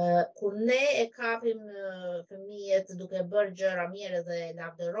 Kur ne e kapim fëmijët duke bërë gjëra mirë dhe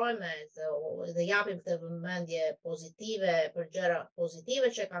lavdërojmë dhe japim këtë vëmendje pozitive për gjëra pozitive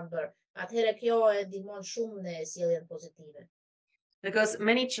që kanë bërë, atëherë kjo e ndihmon shumë në sjelljen pozitive. Because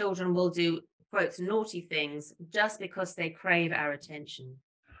many children will do, quote, naughty things just because they crave our attention.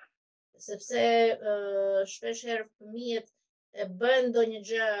 Sepse shpesh herë fëmijët e bën ndonjë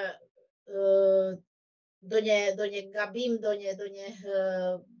gjë, ndonjë gabim, ndonjë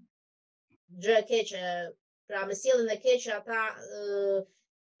gjë e keqe, pra me sjelljen e keqe ata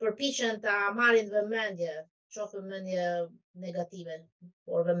përpiqen ta marrin vëmendje, qoftë vëmendje negative,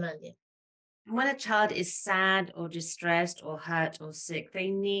 por vëmendje. When a child is sad or distressed or hurt or sick, they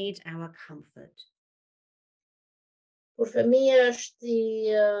need our comfort. Kur fëmia është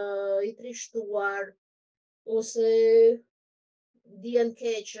i trishtuar ose dihen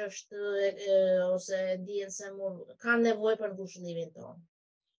keq ose dihen se kanë nevojë për ngushëllimin tonë.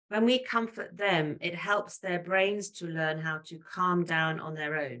 When we comfort them, it helps their brains to learn how to calm down on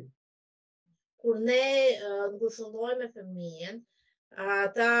their own. Kur ne ngushëllojmë fëmijën,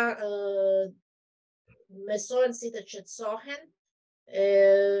 ata mësojnë si të qetësohen,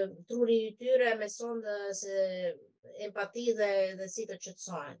 truri i tyre mëson se empati dhe si të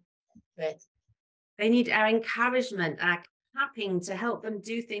qetësohen vetë. They need our encouragement, our clapping to help them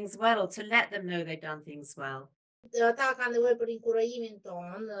do things well or to let them know they've done things well. Ata kanë nevojë për inkurajimin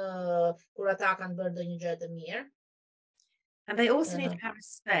tonë kur ata kanë bërë ndonjë gjë të mirë. And they also need our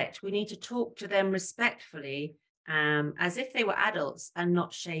respect. We need to talk to them respectfully, as if they were adults and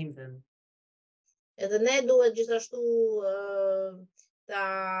not shame them. Edhe ne duhet gjithashtu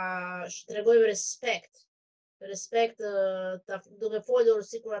ta tregojmë respekt duke folur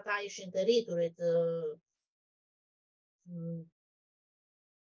sikur ata ishin të rriturit.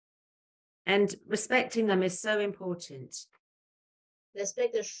 And respecting them is so important.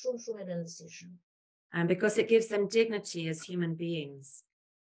 Respekt është shumë i rëndësishëm. And because it gives them dignity as human beings.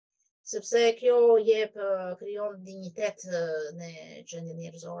 Sepse kjo krijon dinjitet në gjendjen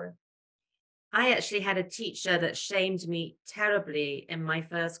njerëzore. I actually had a teacher that shamed me terribly in my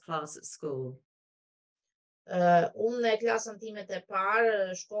first class at school. Unë në klasën time të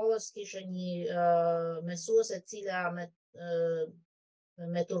parë shkollës kishe një mësuese e cila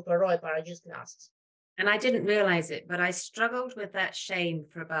me turpëroi para gjithë klasës. And I didn't realize it, but I struggled with that shame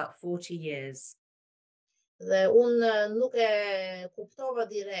for about 40 years. Dhe unë nuk e kuptova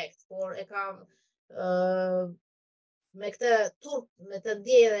direkt, por e kam me të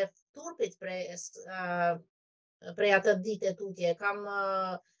ndjerë turpit prej atë dite tutje, kam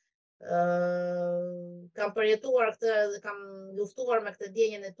përjetuar këtë dhe kam luftuar me këtë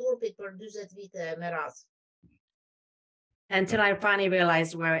ndjenjen e turpit për 40 vite me radhë. Until I finally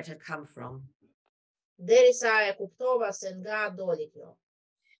realized where it had come from. Derisa e kuptova se nga doli kjo.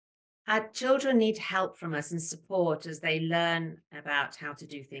 Our children need help from us and support as they learn about how to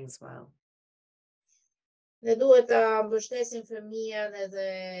do things well. Ne duhet ta mbështesim fëmijën edhe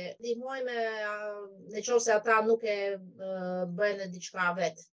ndihmojmë nëse ata nuk e bëjnë diçka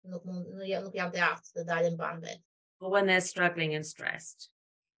vetë, nuk janë të aftë të dalin banë vetë. Or when they're struggling and stressed.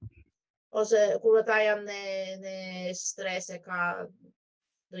 Ose kur ata janë në stres e ka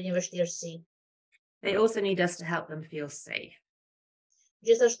ndonjë vështirësi. They also need us to help them feel safe.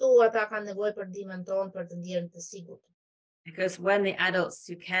 Gjithashtu ata kanë nevojë për ndihmën tonë për të ndjerën të sigurt. Because when the adults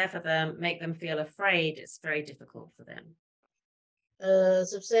who care for them make them feel afraid, it's very difficult for them.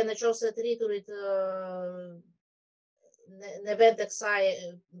 Sepse nëse të rriturit në vend të kësaj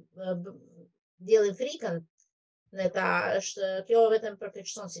diellin frikën, kjo vetëm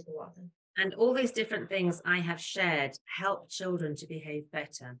përkeqëson situatën. And all these different things I have shared help children to behave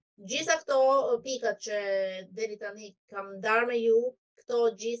better. Gjitha këto pikat që deri tani kam ndarë me ju,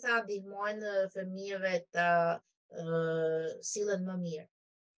 këto gjitha ndihmojnë fëmijëve të sillen më mirë.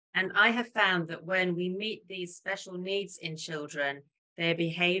 And I have found that when we meet these special needs in children, their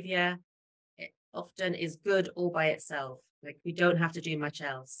behavior often is good all by itself. Like we don't have to do much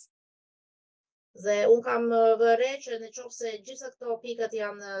else. Dhe unë kam vëre që nëse gjitha këto pikat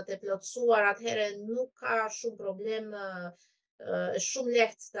janë të plotësuar, atëherë nuk ka shumë problem është shumë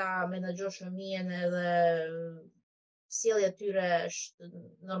lehtë ta menaxhosh fëmijën edhe sjellja e tyre është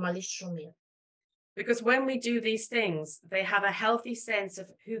normalisht shumë mirë. Because when we do these things, they have a healthy sense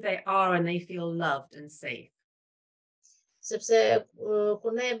of who they are and they feel loved and safe. Sepse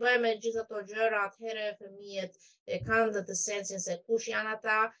kur ne bëjmë gjithë ato gjëra, atëherë fëmijët e kanë të sensin se kush janë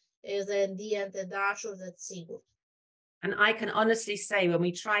ata edhe ndihen të dashur dhe të sigurt. And I can honestly say when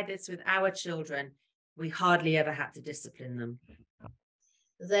we tried this with our children, we hardly ever had to discipline them.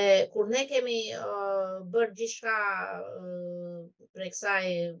 Dhe kur ne kemi bërë gjithçka për kësaj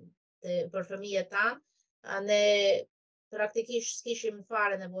për fëmijët tanë, ne praktikisht s'kishim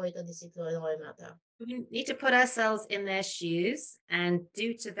fare nevojë të disiplinojmë ata. We need to put ourselves in their shoes and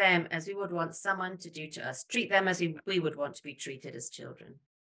do to them as we would want someone to do to us. Treat them as we would want to be treated as children.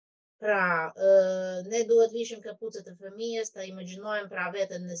 Pra, ne duhet vishim këpucët e fëmijës, të imagjinojmë pra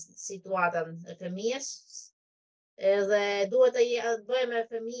veten në situatën e fëmijës, edhe duhet të bëjmë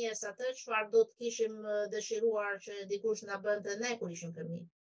fëmijës atë çfarë do të kishim dëshiruar që dikush na bënte ne kur ishim fëmijë.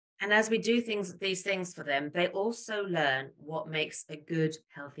 And as we do these things for them, they also learn what makes a good,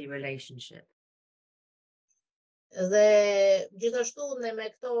 healthy relationship. Dhe gjithashtu ne me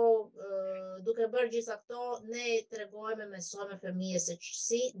këto, duke bërë gjitha këto, ne tregojmë, mësojmë fëmijës se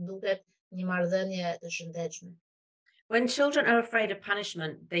si duket një marrëdhënie të shëndetshme. When children are afraid of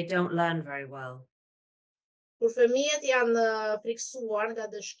punishment, they don't learn very well. Kur fëmijët janë friksuar nga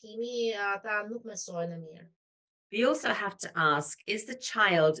dëshkimi, ata nuk mësojnë mirë. We also have to ask, is the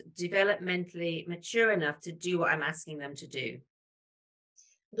child developmentally mature enough to do what I'm asking them to do?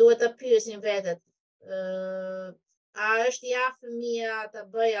 Duhet të pyesim vetet, a është i aftë fëmia të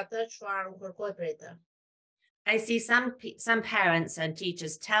bëjë atë çfarë u kërkoj prej të? I see some parents and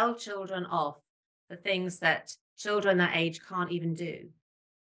teachers tell children off for things that children that age can't even do.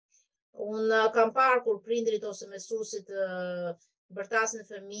 Unë kam parë kur prindrit ose mësuesit bërtasin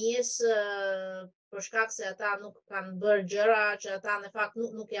fëmijës për shkak se ata nuk kanë bërë gjëra që ata në fakt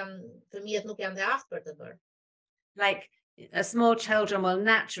fëmijët nuk janë të aftë për të bërë. Like small children will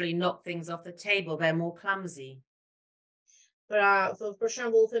naturally knock things off the table, they're more clumsy. Pra, për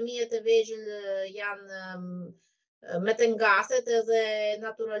shembull, fëmijët e vegjël janë me të ngaset edhe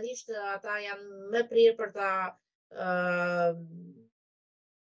naturalisht ata janë më prirë për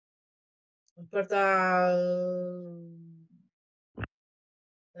ta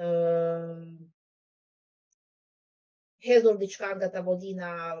hedhur diçka nga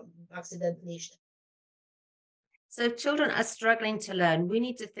tavolina aksidentalisht. So if children are struggling to learn, we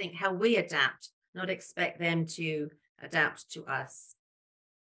need to think how we adapt, not expect them to adapt to us.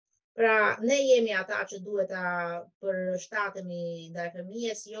 Pra, ne jemi ata që duhet ta përshtatemi ndaj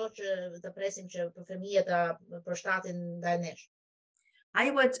fëmijës, jo që të presim që fëmijët ta përshtaten ndaj nesh.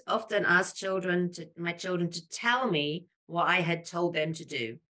 I would often ask my children to tell me what I had told them to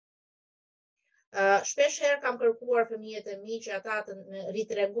do. Shpesh herë kam kërkuar fëmijët e mi që ata të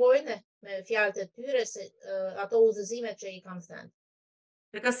ritregojnë me fjalët e tyre se ato udhëzimet që I kam thënë.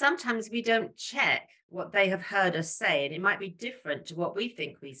 Because sometimes we don't check what they have heard us say, and it might be different to what we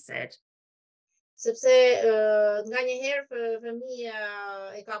think we said. Sepse nganjëherë fëmia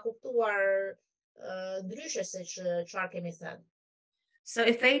e ka kuptuar ndryshe se çfarë kemi thënë. So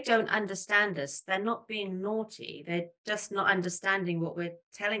if they don't understand us, they're not being naughty, they're just not understanding what we're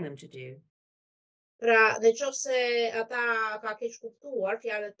telling them to do. Pra, nëse ata ka keq kuptuar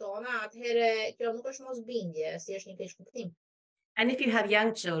fjalët tona, atëherë kjo nuk është mosbindje, si është një keq kuptim. And if you have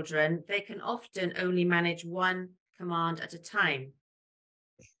young children, they can often only manage one command at a time.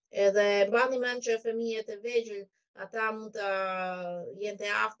 Edhe mbani mend që fëmijët e vegjël, ata mund të jenë të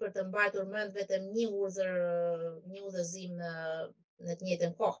aftë për të mbajtur mend vetëm një udhëzim në të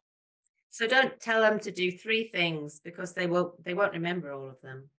njëjtën kohë. So don't tell them to do 3 things because they won't remember all of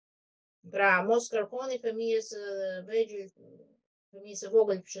them. Pra, mos kërkoni fëmijës e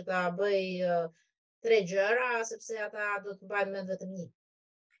vogël që ta bëj 3 gjëra, sepse ata do të mbajnë mend vetëm një.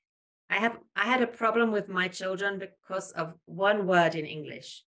 I had a problem with my children because of one word in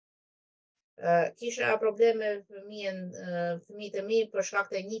English. Kisha probleme fëmijët e mi për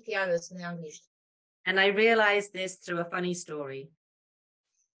shkak të një fjalës në anglisht. And I realized this through a funny story.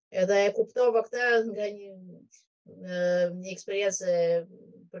 Edhe e kuptova këtë nga një eksperiencë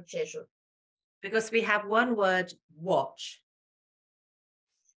për qeshur. Because we have one word, watch.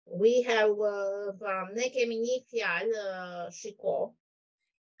 We have, ne kemi një fjalë, shiko.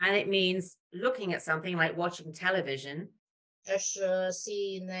 And it means looking at something like watching television. Është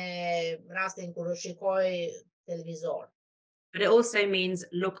si në rastin kur shikoj televizor. But it also means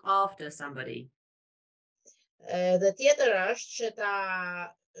look after somebody. Dhe tjetër është që ta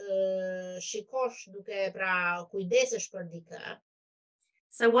shikosh duke pra kujdesesh për dikë.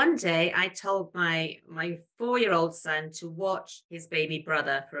 So one day I told my 4-year-old son to watch his baby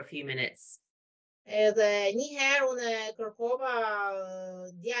brother for a few minutes. Edhe një herë unë kërkova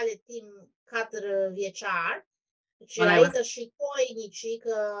djalit tim 4 vjeçar që ai të shikoj një çik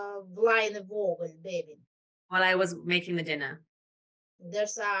vllajën e vogël, bebin. While I was making the dinner.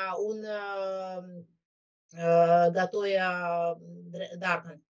 Ndërsa unë gatoja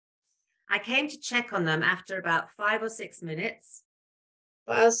darkën. I came to check on them after about 5 or 6 minutes.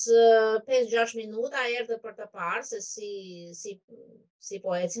 Pas 5-6 minuta erdhe për të parë se si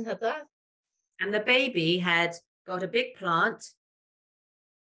po ecin ata. And the baby had got a big plant.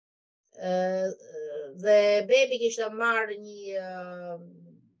 Dhe baby kishte marrë një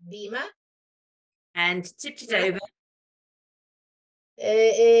bime. And tipped it over.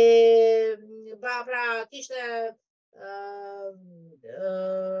 Pra kishte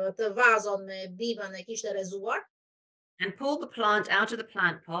të vazon me bimën e kishte rrezuar. And pulled the plant out of the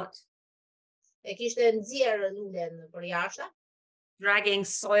plant pot. E kishte nxjerr lulen për jashtë. Dragging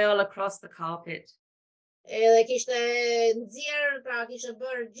soil across the carpet. Edhe kishte nxjerr, pra kishte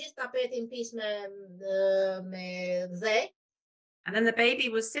bërë gjithë tapetin pis me dhe. And then the baby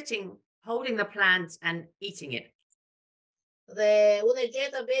was sitting, holding the plant and eating it. Dhe unë e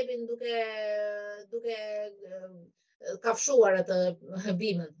gjeta bebin duke kafshuar atë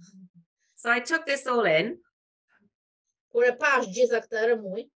bimën. So I took this all in. Kur e pash gjitha këtë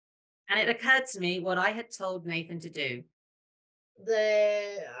rëmuj. And it occurred to me what I had told Nathan to do. Dhe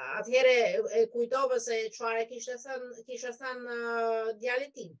atëherë e kujtova se çfarë kishte thënë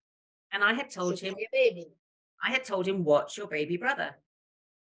djalit tim. And I had told him, bebin. I had told him, watch your baby brother.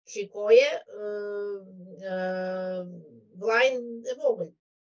 Shikoje vllajën e vogël.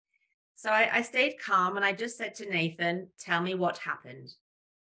 So I stayed calm and I just said to Nathan, tell me what happened.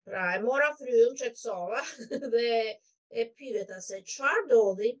 Pra e mora frym, qetësova dhe e pyeta se çfarë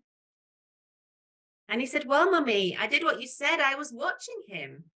ndodhi. And he said, well, Mummy, I did what you said. I was watching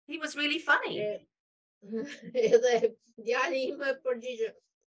him. He was really funny. Edhe djali im më përgjigj,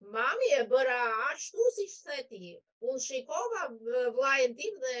 mami e bëra ashtu siç the ti. Unë shikova vllajën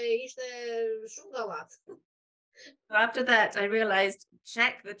tim dhe ishte shumë gallat. So after that, I realized,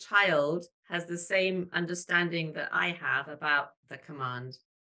 check the child has the same understanding that I have about the command.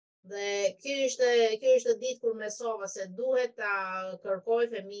 Dhe kjo ishte ditë kur mësova se duhet ta kërkoj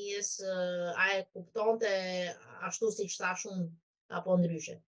fëmijës a e kuptonte ashtu siç thash unë apo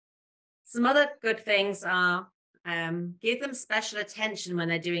ndryshe. Some other good things are give them special attention when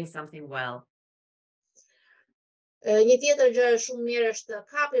they're doing something well. Një tjetër gjë shumë mirë është të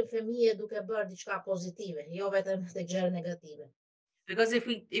kapim fëmijët duke bërë diçka pozitive, jo vetëm tek gjëra negative. Because if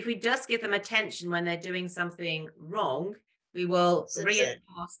we just give them attention when they're doing something wrong, we will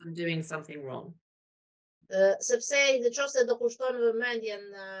reinforce them doing something wrong. Sepse nëse do kushtojmë vëmendjen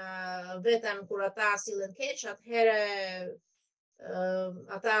vetëm kur ata sillen keq, atëherë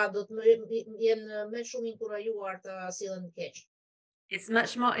ata do të jenë më shumë inkurajuar të sillen keq. It's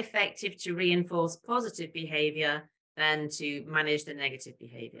much more effective to reinforce positive behavior than to manage the negative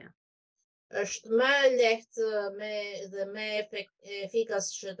behavior. Është më lehtë dhe më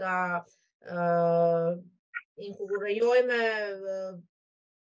efikas që ta inkurajojmë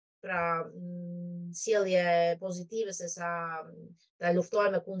pra sjellje pozitive se sa ta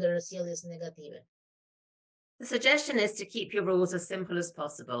luftojmë kundër sjelljes negative. The suggestion is to keep your rules as simple as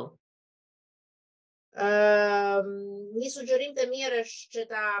possible. Një sugjerim të mirë është që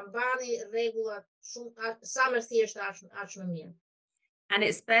ta mbani rregullat shumë sa më thjeshta aq më mirë. And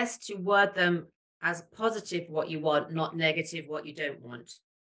it's best to word them as positive what you want, not negative what you don't want.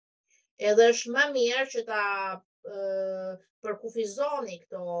 Edhe është më mirë që ta përkufizoni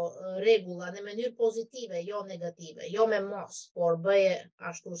këto rregulla në mënyrë pozitive, jo negative, jo me mos, por bëje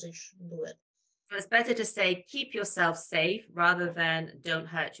ashtu siç duhet. So it's better to say keep yourself safe rather than don't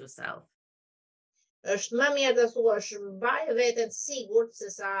hurt yourself. Është më mirë të thuash mbaj veten sigurt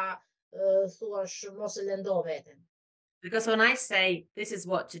se sa thuash mos e lëndo veten. Because when I say this is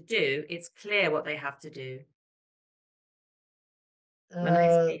what to do, it's clear what they have to do. When I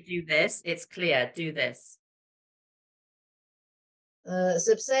say do this, it's clear, do this.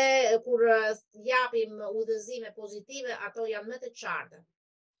 Sepse kur japim udhëzime pozitive, ato janë më të qarta.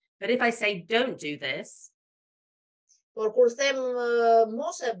 But if I say don't do this, por kur them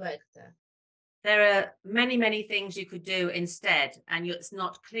mos e bëj këtë, there are many, many things you could do instead, and it's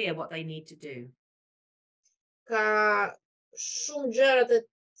not clear what they need to do. Ka shumë gjëra të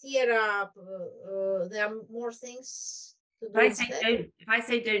tjera, there are more things to do. If I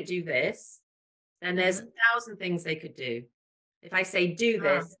say don't do this, then there's 1,000 things they could do. If I say do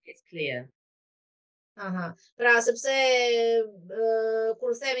this, it's clear. Aha. Pra sepse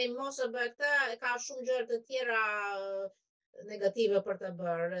kur themi mos e bëj këtë, ka shumë gjëra të tjera negative për të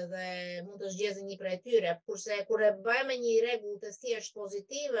bërë dhe mund të zgjedhë një prej tyre, kurse kur e bëjmë një rregull të thjesht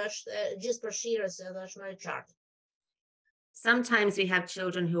pozitiv është gjithëpërfshirëse dhe është më e qartë. Sometimes we have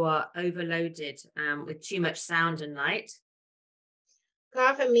children who are overloaded with too much sound and light.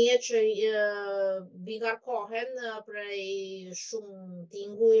 Ka fëmijë që bingarkohen prej shumë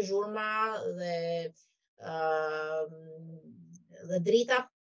tinguj, zhurma dhe drita.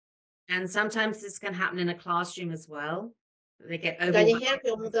 And sometimes this can happen in a classroom as well. They get Nga overwhelmed. njëherë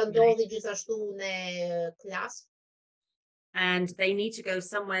kjo mund të ndodhi gjithashtu në klasë. And they need to go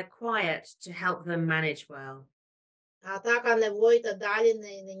somewhere quiet to help them manage well. Ata kanë nevojë të dalin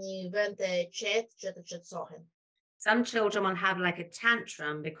në një vend të qetë që të qetësohen. Some children will have like a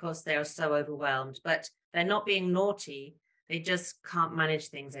tantrum because they are so overwhelmed, but they're not being naughty. They just can't manage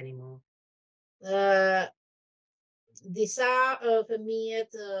things anymore. Disa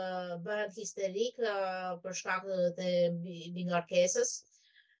fëmijët bëhen histerik për shkak të bingarkesës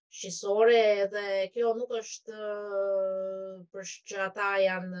shqisore dhe kjo nuk është për që ata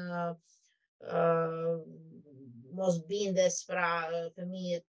janë mos bindes, pra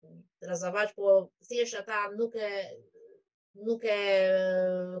fëmijët rrezavaq, po thjesht ata nuk e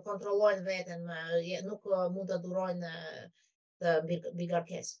kontrollojnë veten, nuk mund të durojnë të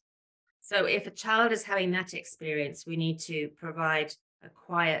bingarkesë. So if a child is having that experience, we need to provide a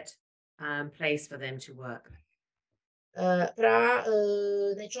quiet place for them to work. Pra,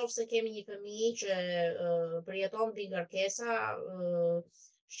 në qoftë se kemi një fëmijë që përjeton bingarkesa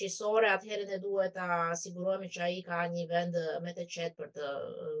shqisore, atëherë ne duhet ta sigurohemi që ai ka një vend më të qetë për të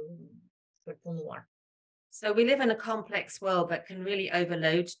punuar. So we live in a complex world that can really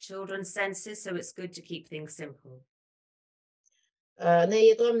overload children's senses, so it's good to keep things simple. Ne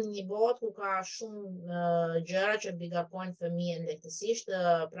jetojmë në një botë ku ka shumë gjëra që bingarkojnë fëmijën lehtësisht,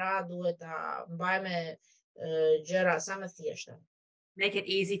 pra duhet ta mbajmë gjëra sa më thjeshta. Make it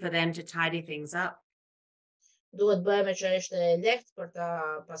easy for them to tidy things up. Duhet bëjmë që është lehtë për ta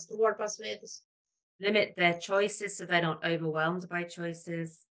pastruar pas vetes. Limit their choices so they're not overwhelmed by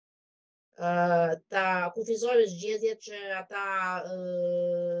choices. Ta kufizojmë zgjedhjet që ata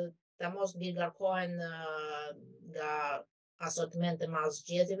ta mos bingarkohen nga asortimente madh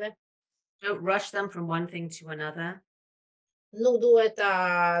zgjedhjeve. Don't rush them from one thing to another. Nuk duhet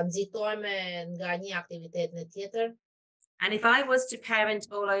ta nxitojmë nga një aktivitet në tjetër. And if I was to parent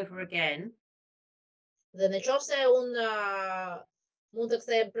all over again, Dhe në qoftë se unë mund të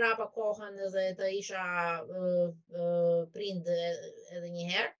kthej prapa kohën dhe të isha prind edhe një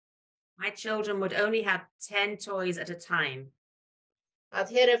herë, my children would only have 10 toys at a time.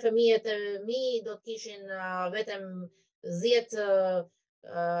 atëherë fëmijët e mi do të kishin vetëm 10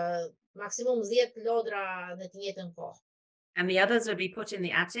 maksimum 10 lodra në të njëjtën kohë. And the others would be put in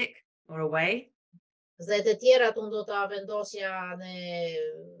the attic or away. Dhe të tjerat unë do ta vendosja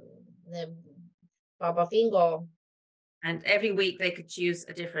në papafingo. And every week they could choose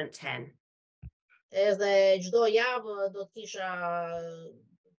a different 10. Edhe çdo javë do të kisha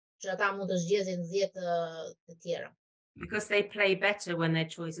që ata mund të zgjedhin 10 të tjera. Because they play better when their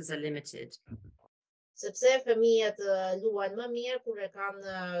choices are limited. Sepse fëmijët luajnë më mirë kur e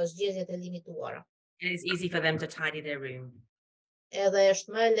kanë zgjedhjet e limituara. And it's easy for them to tidy their room. Edhe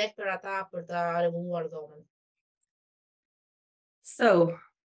është më lehtë për ata për ta rregulluar dhomën. So,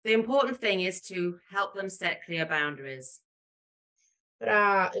 the important thing is to help them set clear boundaries.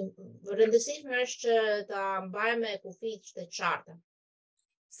 Pra, rëndësishme është që ta mbajmë kufijtë të qarta.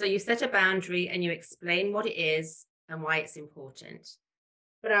 So you set a boundary and you explain what it is and why it's important.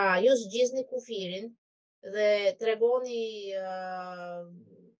 Pra, ju zgjidhni kufirin dhe tregoni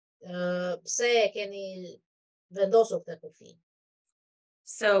pse e keni vendosur këtë kufi.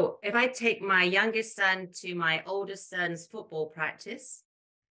 So if I take my youngest son to my oldest son's football practice,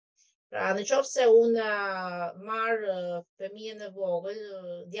 pra, në qoftë se unë marr fëmijën e vogël,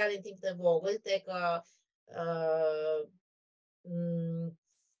 djalin tim të vogël tek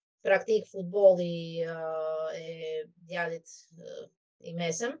praktik futbolli e djalit I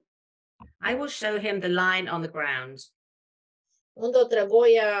mesëm, I will show him the line on the ground. Unë do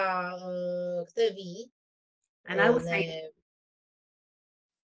tregoja këtë vijë. And I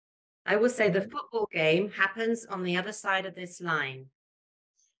will say the football game happens on the other side of this line.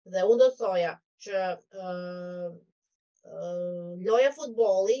 Dhe unë do të thoja që loja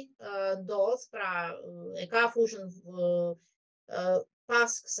futbolli ndodh, pra e ka fushën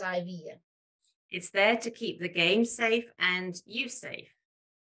pas kësaj vije. It's there to keep the game safe and you safe.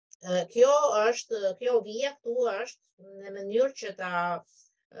 Kjo vija këtu është në mënyrë që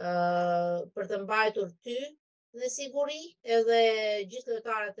për të mbajtur ty në siguri edhe gjithë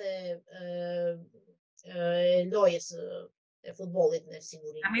lojtarët e lojës e futbollit në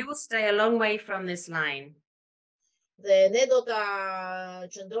siguri. And we will stay a long way from this line. Dhe ne do ta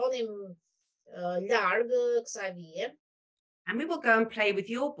qëndronim larg kësaj vije. And we will go and play with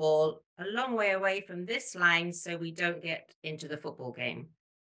your ball a long way away from this line so we don't get into the football game.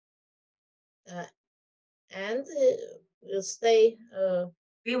 And we'll stay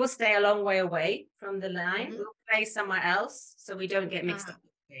We will stay a long way away from the line. We'll play somewhere else so we don't get mixed up in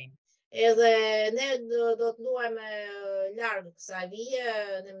the game. Edhe ne do të luajmë larg kësaj vije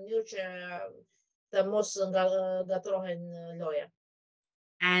në mënyrë që të mos gatrohen loja.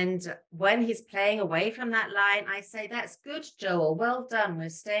 And when he's playing away from that line, I say, that's good, Joel. Well done. We're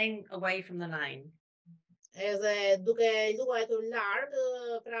staying away from the line. Edhe duke luajtur larg,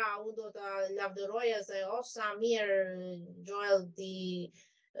 pra unë do ta lavdëroj se sa mirë Joel ti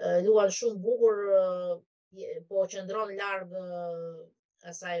luan shumë bukur, po qëndron larg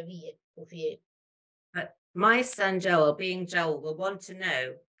asaj vije, kufije. But my son Joel, being Joel, will want to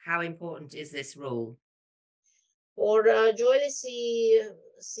know how important is this rule. Por Joeli si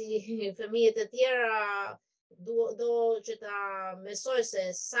fëmijët e tjera do që ta mësoj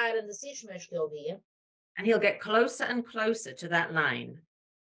se sa e rëndësishme është kjo vije. And he'll get closer and closer to that line.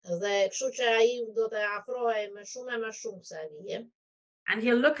 Dhe kështu që ai do të afrohej më shumë e më shumë kësaj vije. And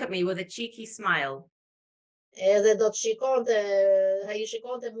he'll look at me with a cheeky smile. Edhe do të ai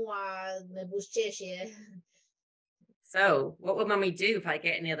shikonte mua me buzëqeshje. So, what will mommy do if I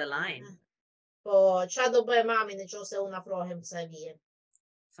get near the line? Po, çfarë do bëj mami nëse unë afrohem kësaj vije?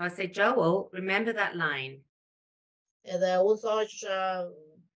 So I say, Joel, remember that line. Edhe unë thoq që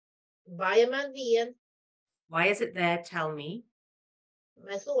baje mend vijen. Why is it there? Tell me.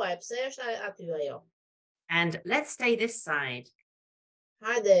 Me thuaj pse është aty ajo. And let's stay this side.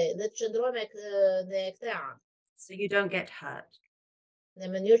 Hajde, le të qëndrojmë në këtë anë. So you don't get hurt.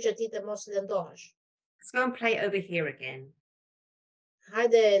 Në mënyrë që ti të mos lëndohesh. Let's go and play over here again.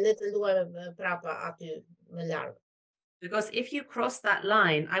 Hajde, le të luajmë prapa aty më larg. Because if you cross that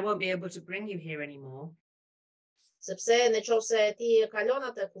line, I won't be able to bring you here anymore. Sepse nëse ti kalon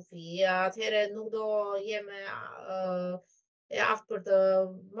atë kufi, atëherë nuk do jem e aftë për të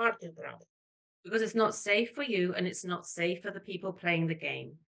marrë ty prapë. Because it's not safe for you and it's not safe for the people playing the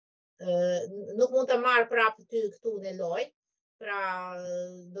game. Nuk mund të marr prapë ty këtu në lojë, pra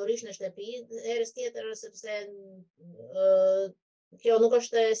do rish në shtëpi herës tjetër sepse kjo nuk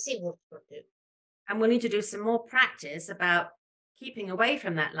është e sigurt për ty. And we'll need to do some more practice about keeping away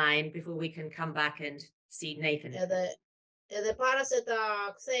from that line before we can come back and see Nathan. Edhe para se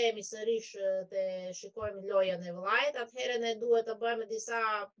ta kthehemi sërish të shikojmë lojën e vëllait, atëherë ne duhet të bëjmë disa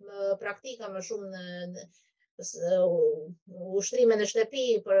praktika më shumë në ushtrime në shtëpi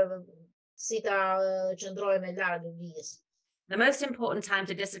për si ta qëndrojmë larg vijës. The most important time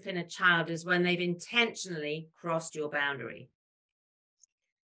to discipline a child is when they've intentionally crossed your boundary.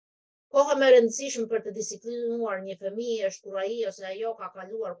 Koha më e rëndësishme për të disiplinuar një fëmijë është kur ai ose ajo ka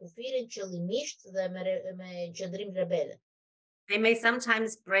kaluar kufirin qëllimisht dhe me qëndrim rebele. They may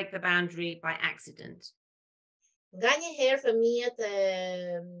sometimes break the boundary by accident. Nganjëherë fëmijët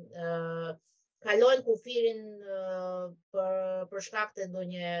kalojnë kufirin për shkak të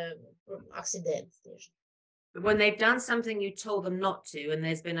ndonjë aksident. But when they've done something you told them not to and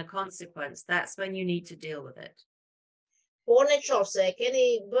there's been a consequence, that's when you need to deal with it. Por nëse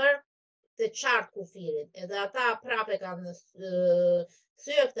keni bërë të qartë kufirin, edhe ata prapë kanë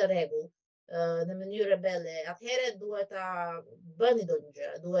thyer këtë rregull në mënyrë rebele, atëherë duhet ta bëni ndonjë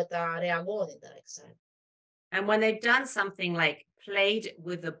gjë, duhet ta reagoni ndaj kësaj. And when they've done something like played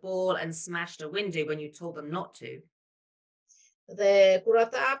with the ball and smashed a window when you told them not to. Dhe kur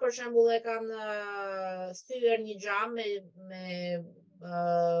ata për shembull e kanë thyer një xham me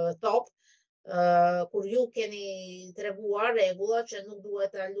top, kur ju keni treguar rregullat që nuk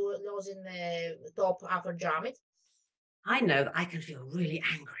duhet ta lozin me top afër xhamit. I know that I can feel really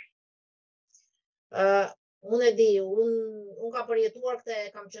angry. Unë e di, unë kam përjetuar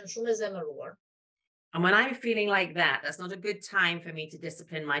këtë, kam qenë shumë e zemëruar. And when I'm feeling like that, that's not a good time for me to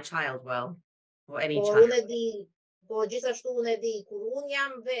discipline my child well, or any Po child. unë e di, po gjithashtu unë e di, kur unë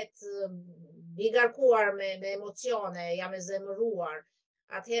jam vetë i garkuar me emocione, jam e zemëruar,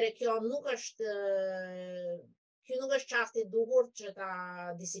 atëherë kjo nuk është çasti I duhur që ta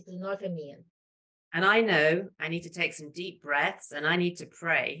disiplinoj fëmijën. And I know I need to take some deep breaths and I need to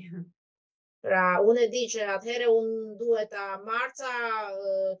pray. Pra, unë e di që atëherë unë duhet ta marca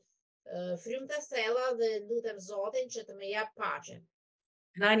frymë të thella dhe lutem Zotin që të më jap paqe.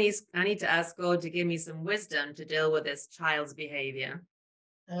 And I need to ask God to give me some wisdom to deal with this child's behavior.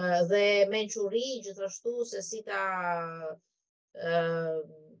 Dhe mençuri gjithashtu se si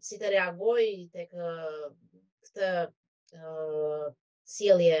të reagoj tek këtë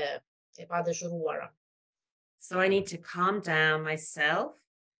sjellje e padëshiruara. So I need to calm down myself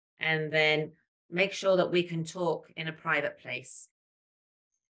and then make sure that we can talk in a private place.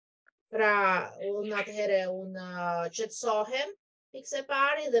 Pra, unë atëhere unë qetësohem pikse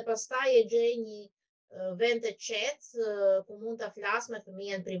pari dhe pastaj e gjej një vend të qetë ku mund ta flas me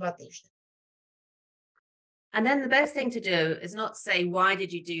fëmijën privatisht. And then the best thing to do is not say, why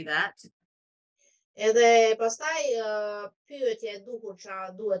did you do that? Edhe pastaj pyetja e duhur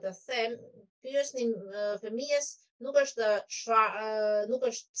ç'a duhet të them, pyesni fëmijës nuk është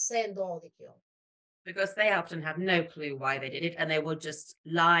pse ndodhi kjo. Because they often have no clue why they did it and they will just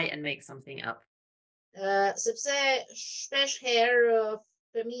lie and make something up. Sepse shpesh herë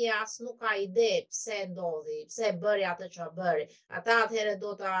fëmija as nuk ka ide pse ndodhi, pse bëri atë që bëri. Ata atëherë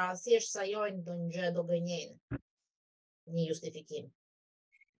do ta thjesht sajojnë do një gjë, do gënjejnë një justifikim.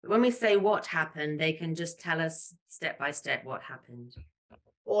 When we say what happened, they can just tell us step by step what happened.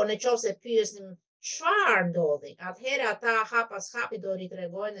 Po në qoftë se pyesnim çfarë ndodhi, atëherë ata hap pas hapi do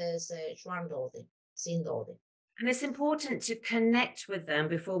ritregojnë se çfarë ndodhi, si ndodhi. And it's important to connect with them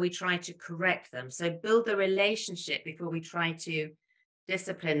before we try to correct them. So build the relationship before we try to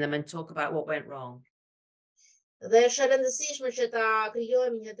discipline them and talk about what went wrong. Dhe është e rëndësishme që ta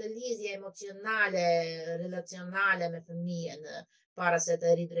krijojmë një të lidhje emocionale, relacionale me fëmijën para se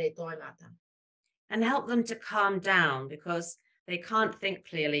të ridrejtojmë ata. And help them to calm down because they can't think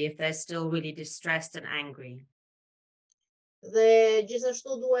clearly if they're still really distressed and angry. Dhe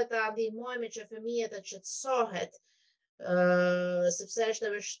gjithashtu duhet ta ndihmojmë që fëmijët të qetësohet, sepse është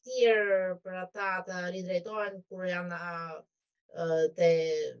e vështirë për ata të ridrejtohen kur janë të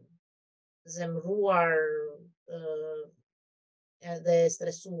zemruar dhe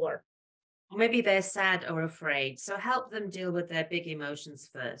stresuar. Or maybe they're sad or afraid. So help them deal with their big emotions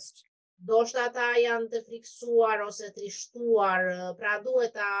first. Ndoshta ata janë të friksuar ose trishtuar, pra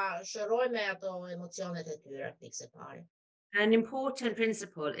duhet ta shërojmë ato emocionet e tyre pikse pari. An important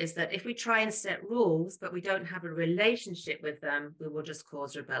principle is that if we try and set rules, but we don't have a relationship with them, we will just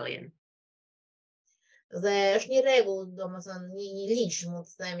cause rebellion. Dhe është një rregull, domethënë një ligj, mund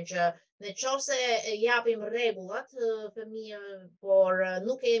të themi që nëse japim rregullat fëmijëve, por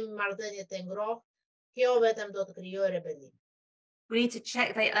nuk kemi marrëdhënie të ngrohtë, kjo vetëm do të krijojë rebelion. We need to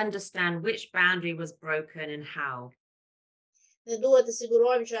check they understand which boundary was broken and how. Ne duhet të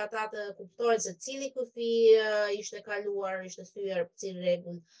sigurohemi që ata të kuptojnë se cili kufi ishte kaluar, ishte thyer cili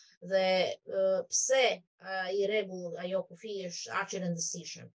rregull dhe pse ai rregull, ajo kufi është aq e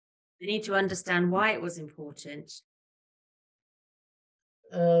rëndësishëm. They need to understand why it was important.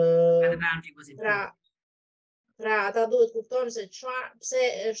 The boundary was important. Pra ata duhet kuptojnë se pse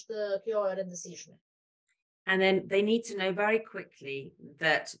është kjo e rëndësishme. And then they need to know very quickly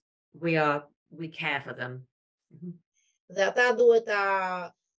that we care for them. Dhe ata duhet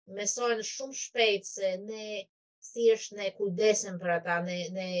ta mesojnë shumë shpejt se ne thjesht ne kujdesem për ata,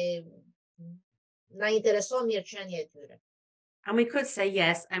 na intereson mirëqenia e tyre. And we could say,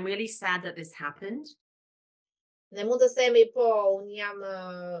 yes, I'm really sad that this happened. Ne mund të themi po, unë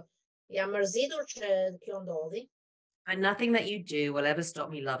jam mërzitur që kjo ndodhi. But nothing that you do will ever stop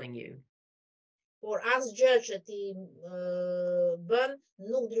me loving you. Por asgjë që ti bën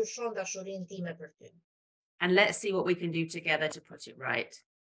nuk ndryshon dashurinë time për ty. And let's see what we can do together to put it right.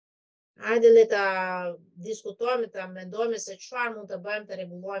 Hajde le ta diskutojmë, ta mendojmë se çfarë mund të bëjmë të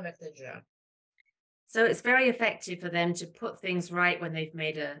rregullojmë këtë gjë. So it's very effective for them to put things right when they've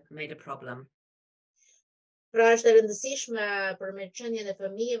made a problem. Pra është e rëndësishme për mirëqenien e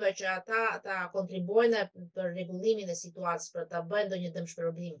fëmijëve që ata ta kontribuojnë për rregullimin e situatës, për ta bëjnë ndonjë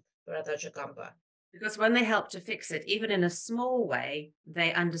dëmshpërblim për ata që kanë bërë. Because when they help to fix it, even in a small way,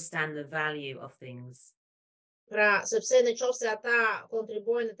 they understand the value of things. Pra, sepse në qoftë se ata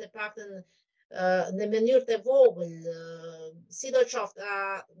kontribuojnë të paktën në mënyrë të vogël, sidoqoftë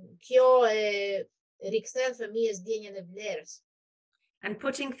kjo e rikthen fëmijës ndjenjen e vlerës. And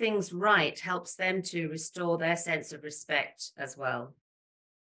putting things right helps them to restore their sense of respect as well.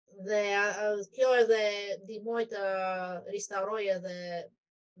 Dhe kjo edhe ndihmoi të restaurojë edhe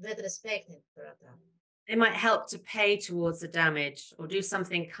vetë respektin për ata. They might help to pay towards the damage or do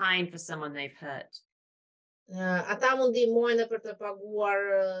something kind for someone they've hurt. Ata mund ndihmojnë për të paguar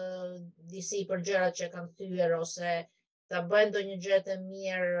disi për gjërat që kanë thyer ose ta bëjnë ndonjë gjë të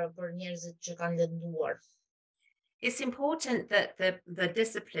mirë për njerëzit që kanë lënduar. It's important that the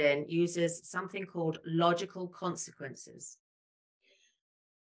discipline uses something called logical consequences.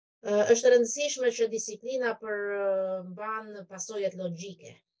 Është e rëndësishme që disiplina mban pasojat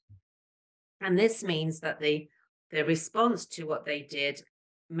logjike. And this means that the response to what they did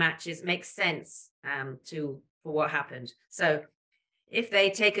makes sense for what happened. So if they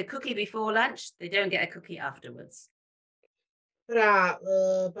take a cookie before lunch, they don't get a cookie afterwards. Pra,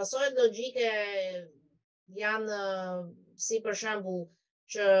 pasojat logjike janë si për shembull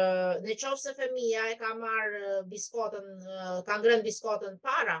që në qoftë se fëmia e ka marrë biskotën, ka ngrënë biskotën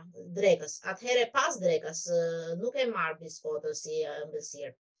para drekës, atëherë pas drekës nuk e marr biskotën si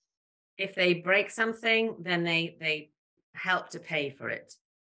ëmbëlsirë. If they break something, then they help to pay for it.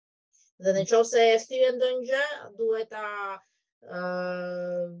 Dhe në qoftë se e thyen ndonjë gjë, duhet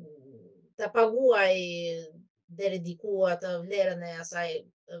ta paguaj deri diku atë vlerën e asaj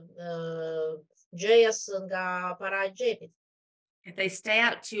gjëjas nga para e xhepit. If they stay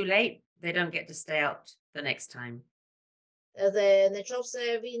out too late, they don't get to stay out the next time. Edhe në qoftë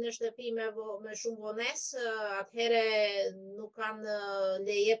se vinë në shtëpi me shumë vonesë, atëherë nuk kanë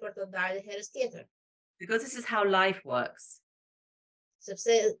leje për të dalë herës tjetër. Because this is how life works.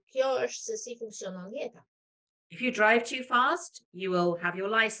 Sepse kjo është se si funksionon jeta. If you drive too fast, you will have your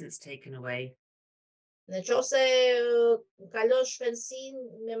license taken away. Në qoftë se kalosh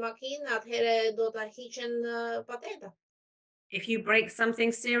shpejtësinë me makinë, atëherë do ta hiqen patenta. If you break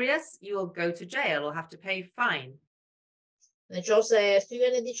something serious, you will go to jail or have to pay fine. Në qoftë se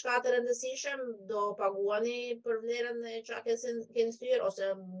thyeni diçka të rëndësishme, do paguani për vlerën e çka keni thyer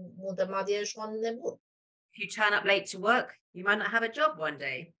ose mund të madje shkoni në burg. If you turn up late to work, you might not have a job one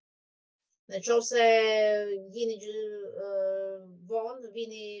day. Në qoftë se jeni vonë,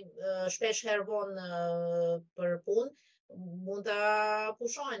 vini shpesh herë vonë për punë, mund ta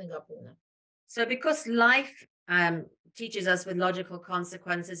pushojnë nga puna. So because life teaches us with logical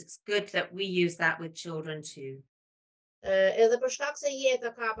consequences, it's good that we use that with children too. Edhe për shkak se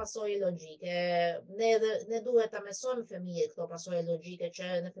jeta ka pasojë logjike, ne duhet ta mësojmë fëmijët këto pasojë logjike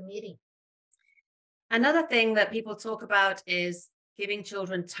që në fëmijëri. Another thing that people talk about is giving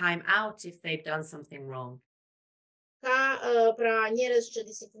children time out if they've done something wrong. Ka pra njerëz që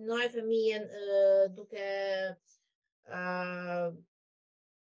disiplinojnë fëmijën duke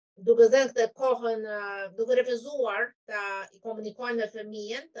dhënë këtë kohën, duke refuzuar ta i komunikojnë me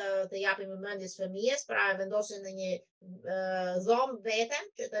fëmijën, të japin vëmendjes fëmijës, pra e vendosin në një dhomë vetëm,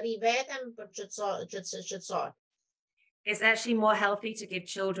 që të ri vetëm për shqetësohet. It's actually more healthy to give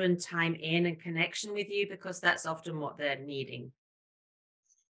children time in and connection with you because that's often what they're needing.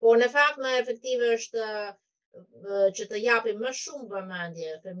 Por në fakt më efektive është që të japim më shumë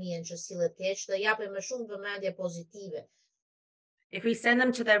vëmendje fëmijën që sillet keq, të japim më shumë vëmendje pozitive. If we send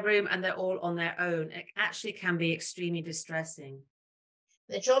them to their room and they're all on their own, it actually can be extremely distressing.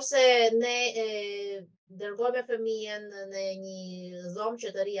 Në qoftë se ne dërgojmë fëmijën në një dhomë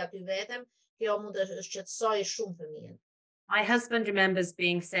që të ri aty vetëm, kjo mund të shqetësojë shumë fëmijën. My husband remembers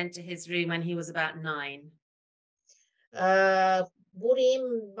being sent to his room when he was about 9. Burri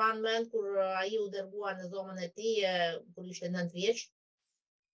im mban mend kur ai u dërgua në dhomën e tij kur ishte 9 vjeç.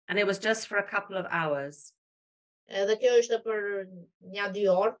 And it was just for a couple of hours. Edhe kjo ishte për 1-2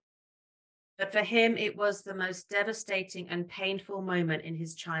 orë. But for him, it was the most devastating and painful moment in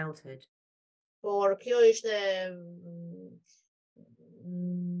his childhood. Por kjo ishte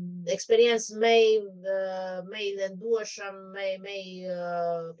eksperiencë më i lëndueshëm, më i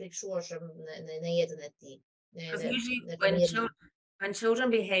frikësueshëm në jetën e tij. Because usually when children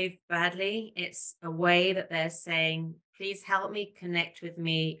behave badly, it's a way that they're saying, please help me, connect with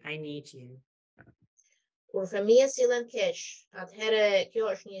me, I need you. Kur fëmijët sillen keq, atëherë kjo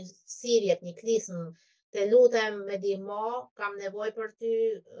është një thirrje, një klism, të lutem me ndihmo, kam nevojë për ty.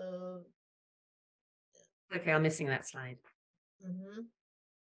 Okay, I'm missing that slide. Mhm.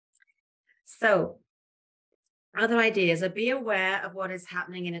 So, other ideas are be aware of what is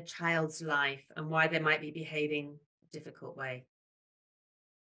happening in a child's life and why they might be behaving a difficult way.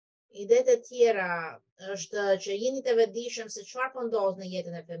 Idetë e tjera është që jeni të vetëdijshëm se çfarë po ndodh në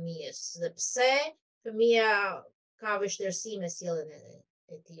jetën e fëmijës, dhe pse fëmia ka vështirësi me sjelljen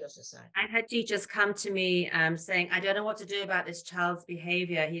e tij ose saj. I've had teachers come to me saying, I don't know what to do about this child's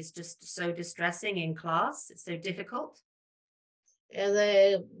behavior. He's just so distressing in class. It's so difficult.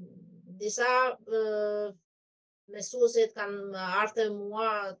 Edhe disa mësuesit kanë ardhur te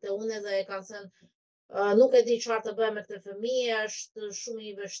mua, te unë dhe kanë thënë nuk e di çfarë të bëj me këtë fëmijë, është shumë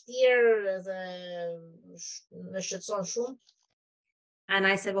i vështirë dhe më shqetëson shumë. And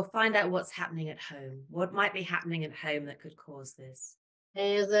I said, well, find out what's happening at home. What might be happening at home that could cause this?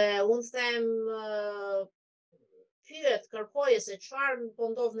 Edhe unë them pyet, kërkoje se çfarë po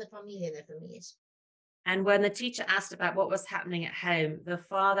ndodh në familjen e fëmijës. And when the teacher asked about what was happening at home, the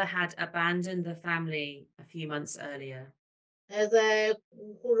father had abandoned the family a few months earlier. Edhe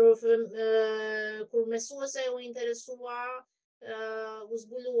kur mësuese u interesua, u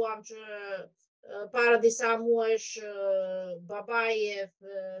zbuluam që para disa muajsh babai e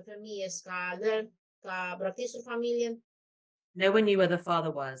fëmijës ka lënë, ka braktisur familjen. No one knew where the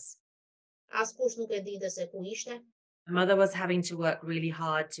father was. Askush nuk e dinte se ku ishte. The mother was having to work really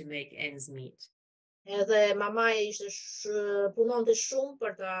hard to make ends meet. Edhe mamaja ishte punonte shumë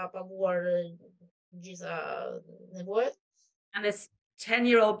për ta paguar gjitha nevojat. And this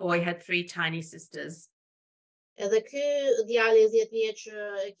 10-year-old boy had 3 tiny sisters. Edhe ky djali 10 vjeç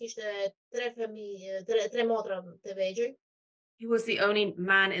kishte 3 motra të vegjël. He was the only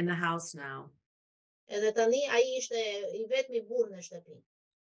man in the house now. Edhe tani ai ishte I vetmi burr në shtëpi.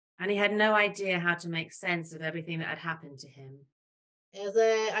 And he had no idea how to make sense of everything that had happened to him.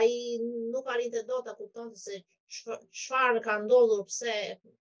 Edhe ai nuk arrinte dot ta kuptonte se çfarë ka ndodhur,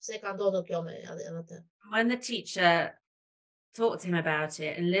 pse ka ndodhur kjo me atë. When the teacher talked to him about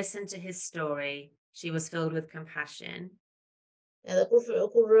it and listened to his story, she was filled with compassion. Edhe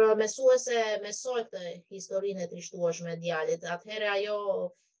kur mësuese mësoi këtë historinë e trishtueshme e djalit, atëherë ajo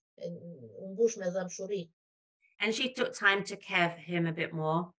u mbush me dëmshuri. And she took time to care for him a bit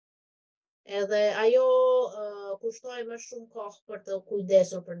more. Edhe ajo kushtoi më shumë kohë për të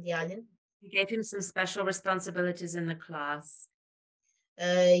kujdesur për djalin. He gave him some special responsibilities in the class.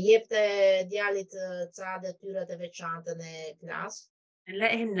 Jepte djalit ca detyrat e veçanta në klasë. And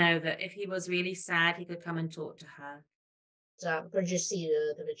let him know that if he was really sad, he could come and talk to her. Ca përgjegjësi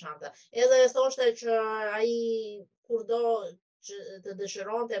të veçanta. Edhe thoshte që ai kurdo që të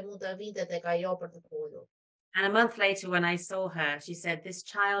dëshironte mund të vinte tek ajo për të folur. And a month later, when I saw her, she said, "This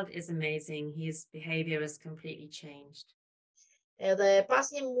child is amazing. His behavior has completely changed." Edhe pas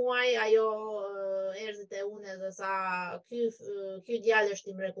një muaj ajo erdhi te unë dhe tha, ky djalë është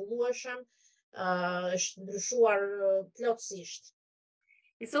I mrekullueshëm, është ndryshuar plotësisht.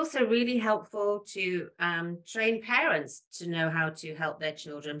 It's also really helpful to train parents to know how to help their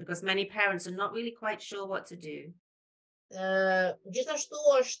children, because many parents are not really quite sure what to do. Gjithashtu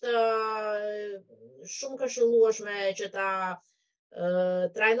është shumë këshillueshme që ta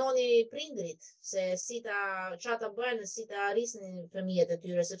trajnoni prindrit se çfarë të bëjnë, si të arrisnin fëmijët e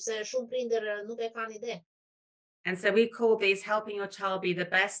tyre, sepse shumë prindër nuk e kanë ide. And so we call these helping your child be the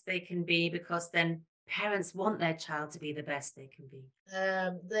best they can be, because then parents want their child to be the best they can be.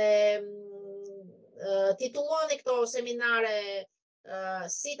 Dhe titulloni këto seminare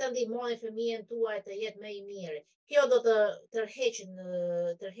si të ndihmoni fëmijën tuaj të jetë më I mirë. Kjo do të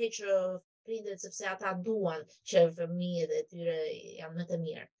tërheqë prindërit sepse ata duan që fëmijët e tyre janë më të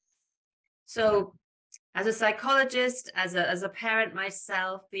mirë. So, as a psychologist, as a parent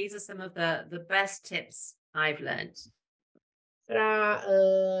myself, these are some of the best tips I've learned. Pra,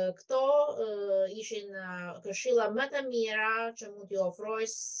 këto ishin këshilla më të mira që mund t'ju ofroj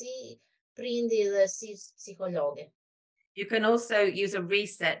si prindi dhe si psikologe. You can also use a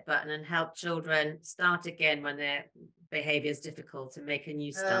reset button and help children start again when their behavior is difficult and make a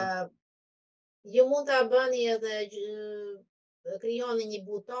new start. Ju mund ta bëni edhe krijoni një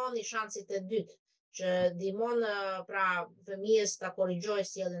buton I shansit e dytë që ndihmon pra fëmijës ta korrigjojë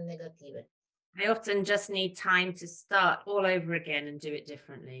sjelljen negative. They often just need time to start all over again and do it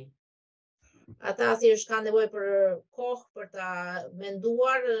differently. Ata thjesht kanë nevojë për kohë për ta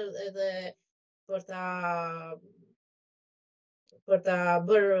menduar edhe për ta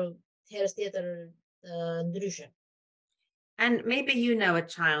bërë herës tjetër ndryshe. And maybe you know a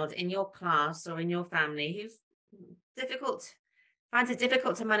child in your class or in your family who's finds it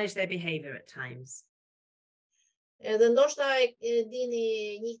difficult to manage their behavior at times. Edhe ndoshta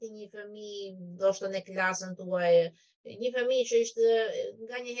njihni një fëmijë, ndoshta në klasën tuaj, një fëmijë që ishte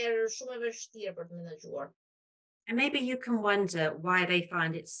nganjëherë shumë e vështirë për të menaxhuar. And maybe you can wonder why they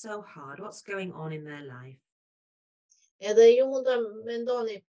find it so hard. What's going on in their life? Edhe ju mund të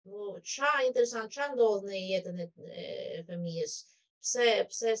mendoni, çfarë interesant, çfarë ndodh në jetën e fëmijës,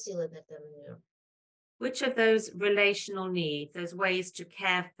 pse sillet në këtë mënyrë. Which of those relational needs, those ways to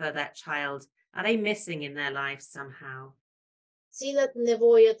care for that child, are they missing in their life somehow? Cilat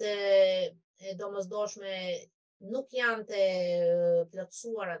nevojat e domosdoshme nuk janë të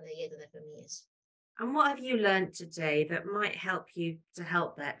plotësuara në jetën e fëmijës. And what have you learned today that might help you to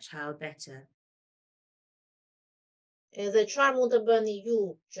help that child better? Edhe çfarë mund të bëni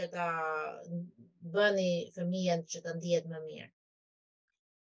ju që ta bëni fëmijën që të ndihet më mirë?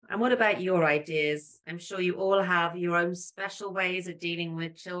 And what about your ideas? I'm sure you all have your own special ways of dealing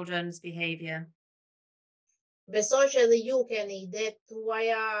with children's behavior. Besoj që edhe ju keni ide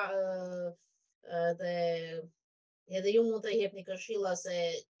tuaja dhe edhe ju mund të jepni këshilla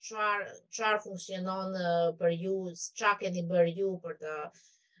se çfarë funksionon për ju, çfarë keni bërë ju për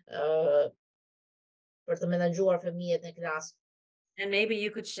të menaxhuar fëmijët në klasë. And maybe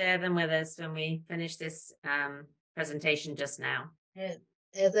you could share them with us when we finish this presentation just now.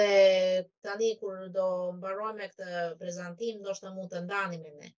 Edhe tani kur do mbarojmë këtë prezantim, ndoshta mund të ndani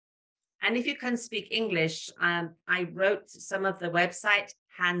me ne. And if you can speak English, I wrote some of the website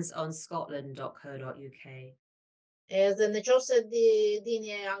handsonscotland.co.uk. Edhe në qoftë se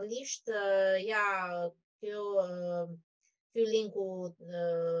dini anglisht, ja ky linku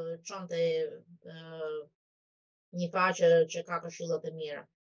çonte një faqe që ka këshillat e mira.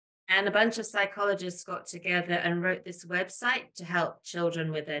 And a bunch of psychologists got together and wrote this website to help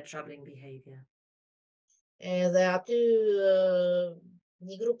children with their troubling behavior. Edhe aty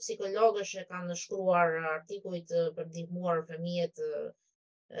një grup psikologësh e kanë shkruar artikujt për ndihmuar fëmijët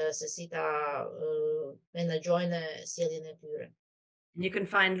se si ta menaxhojnë sjelljen e tyre. And you can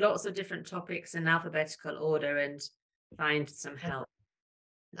find lots of different topics in alphabetical order and find some help.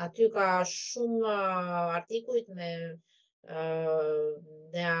 Aty ka shumë artikujt me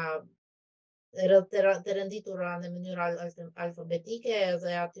të renditura në mënyrë alfabetike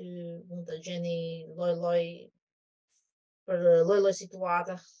dhe aty mund të gjeni lloj-lloj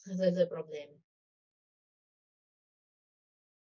situata dhe probleme.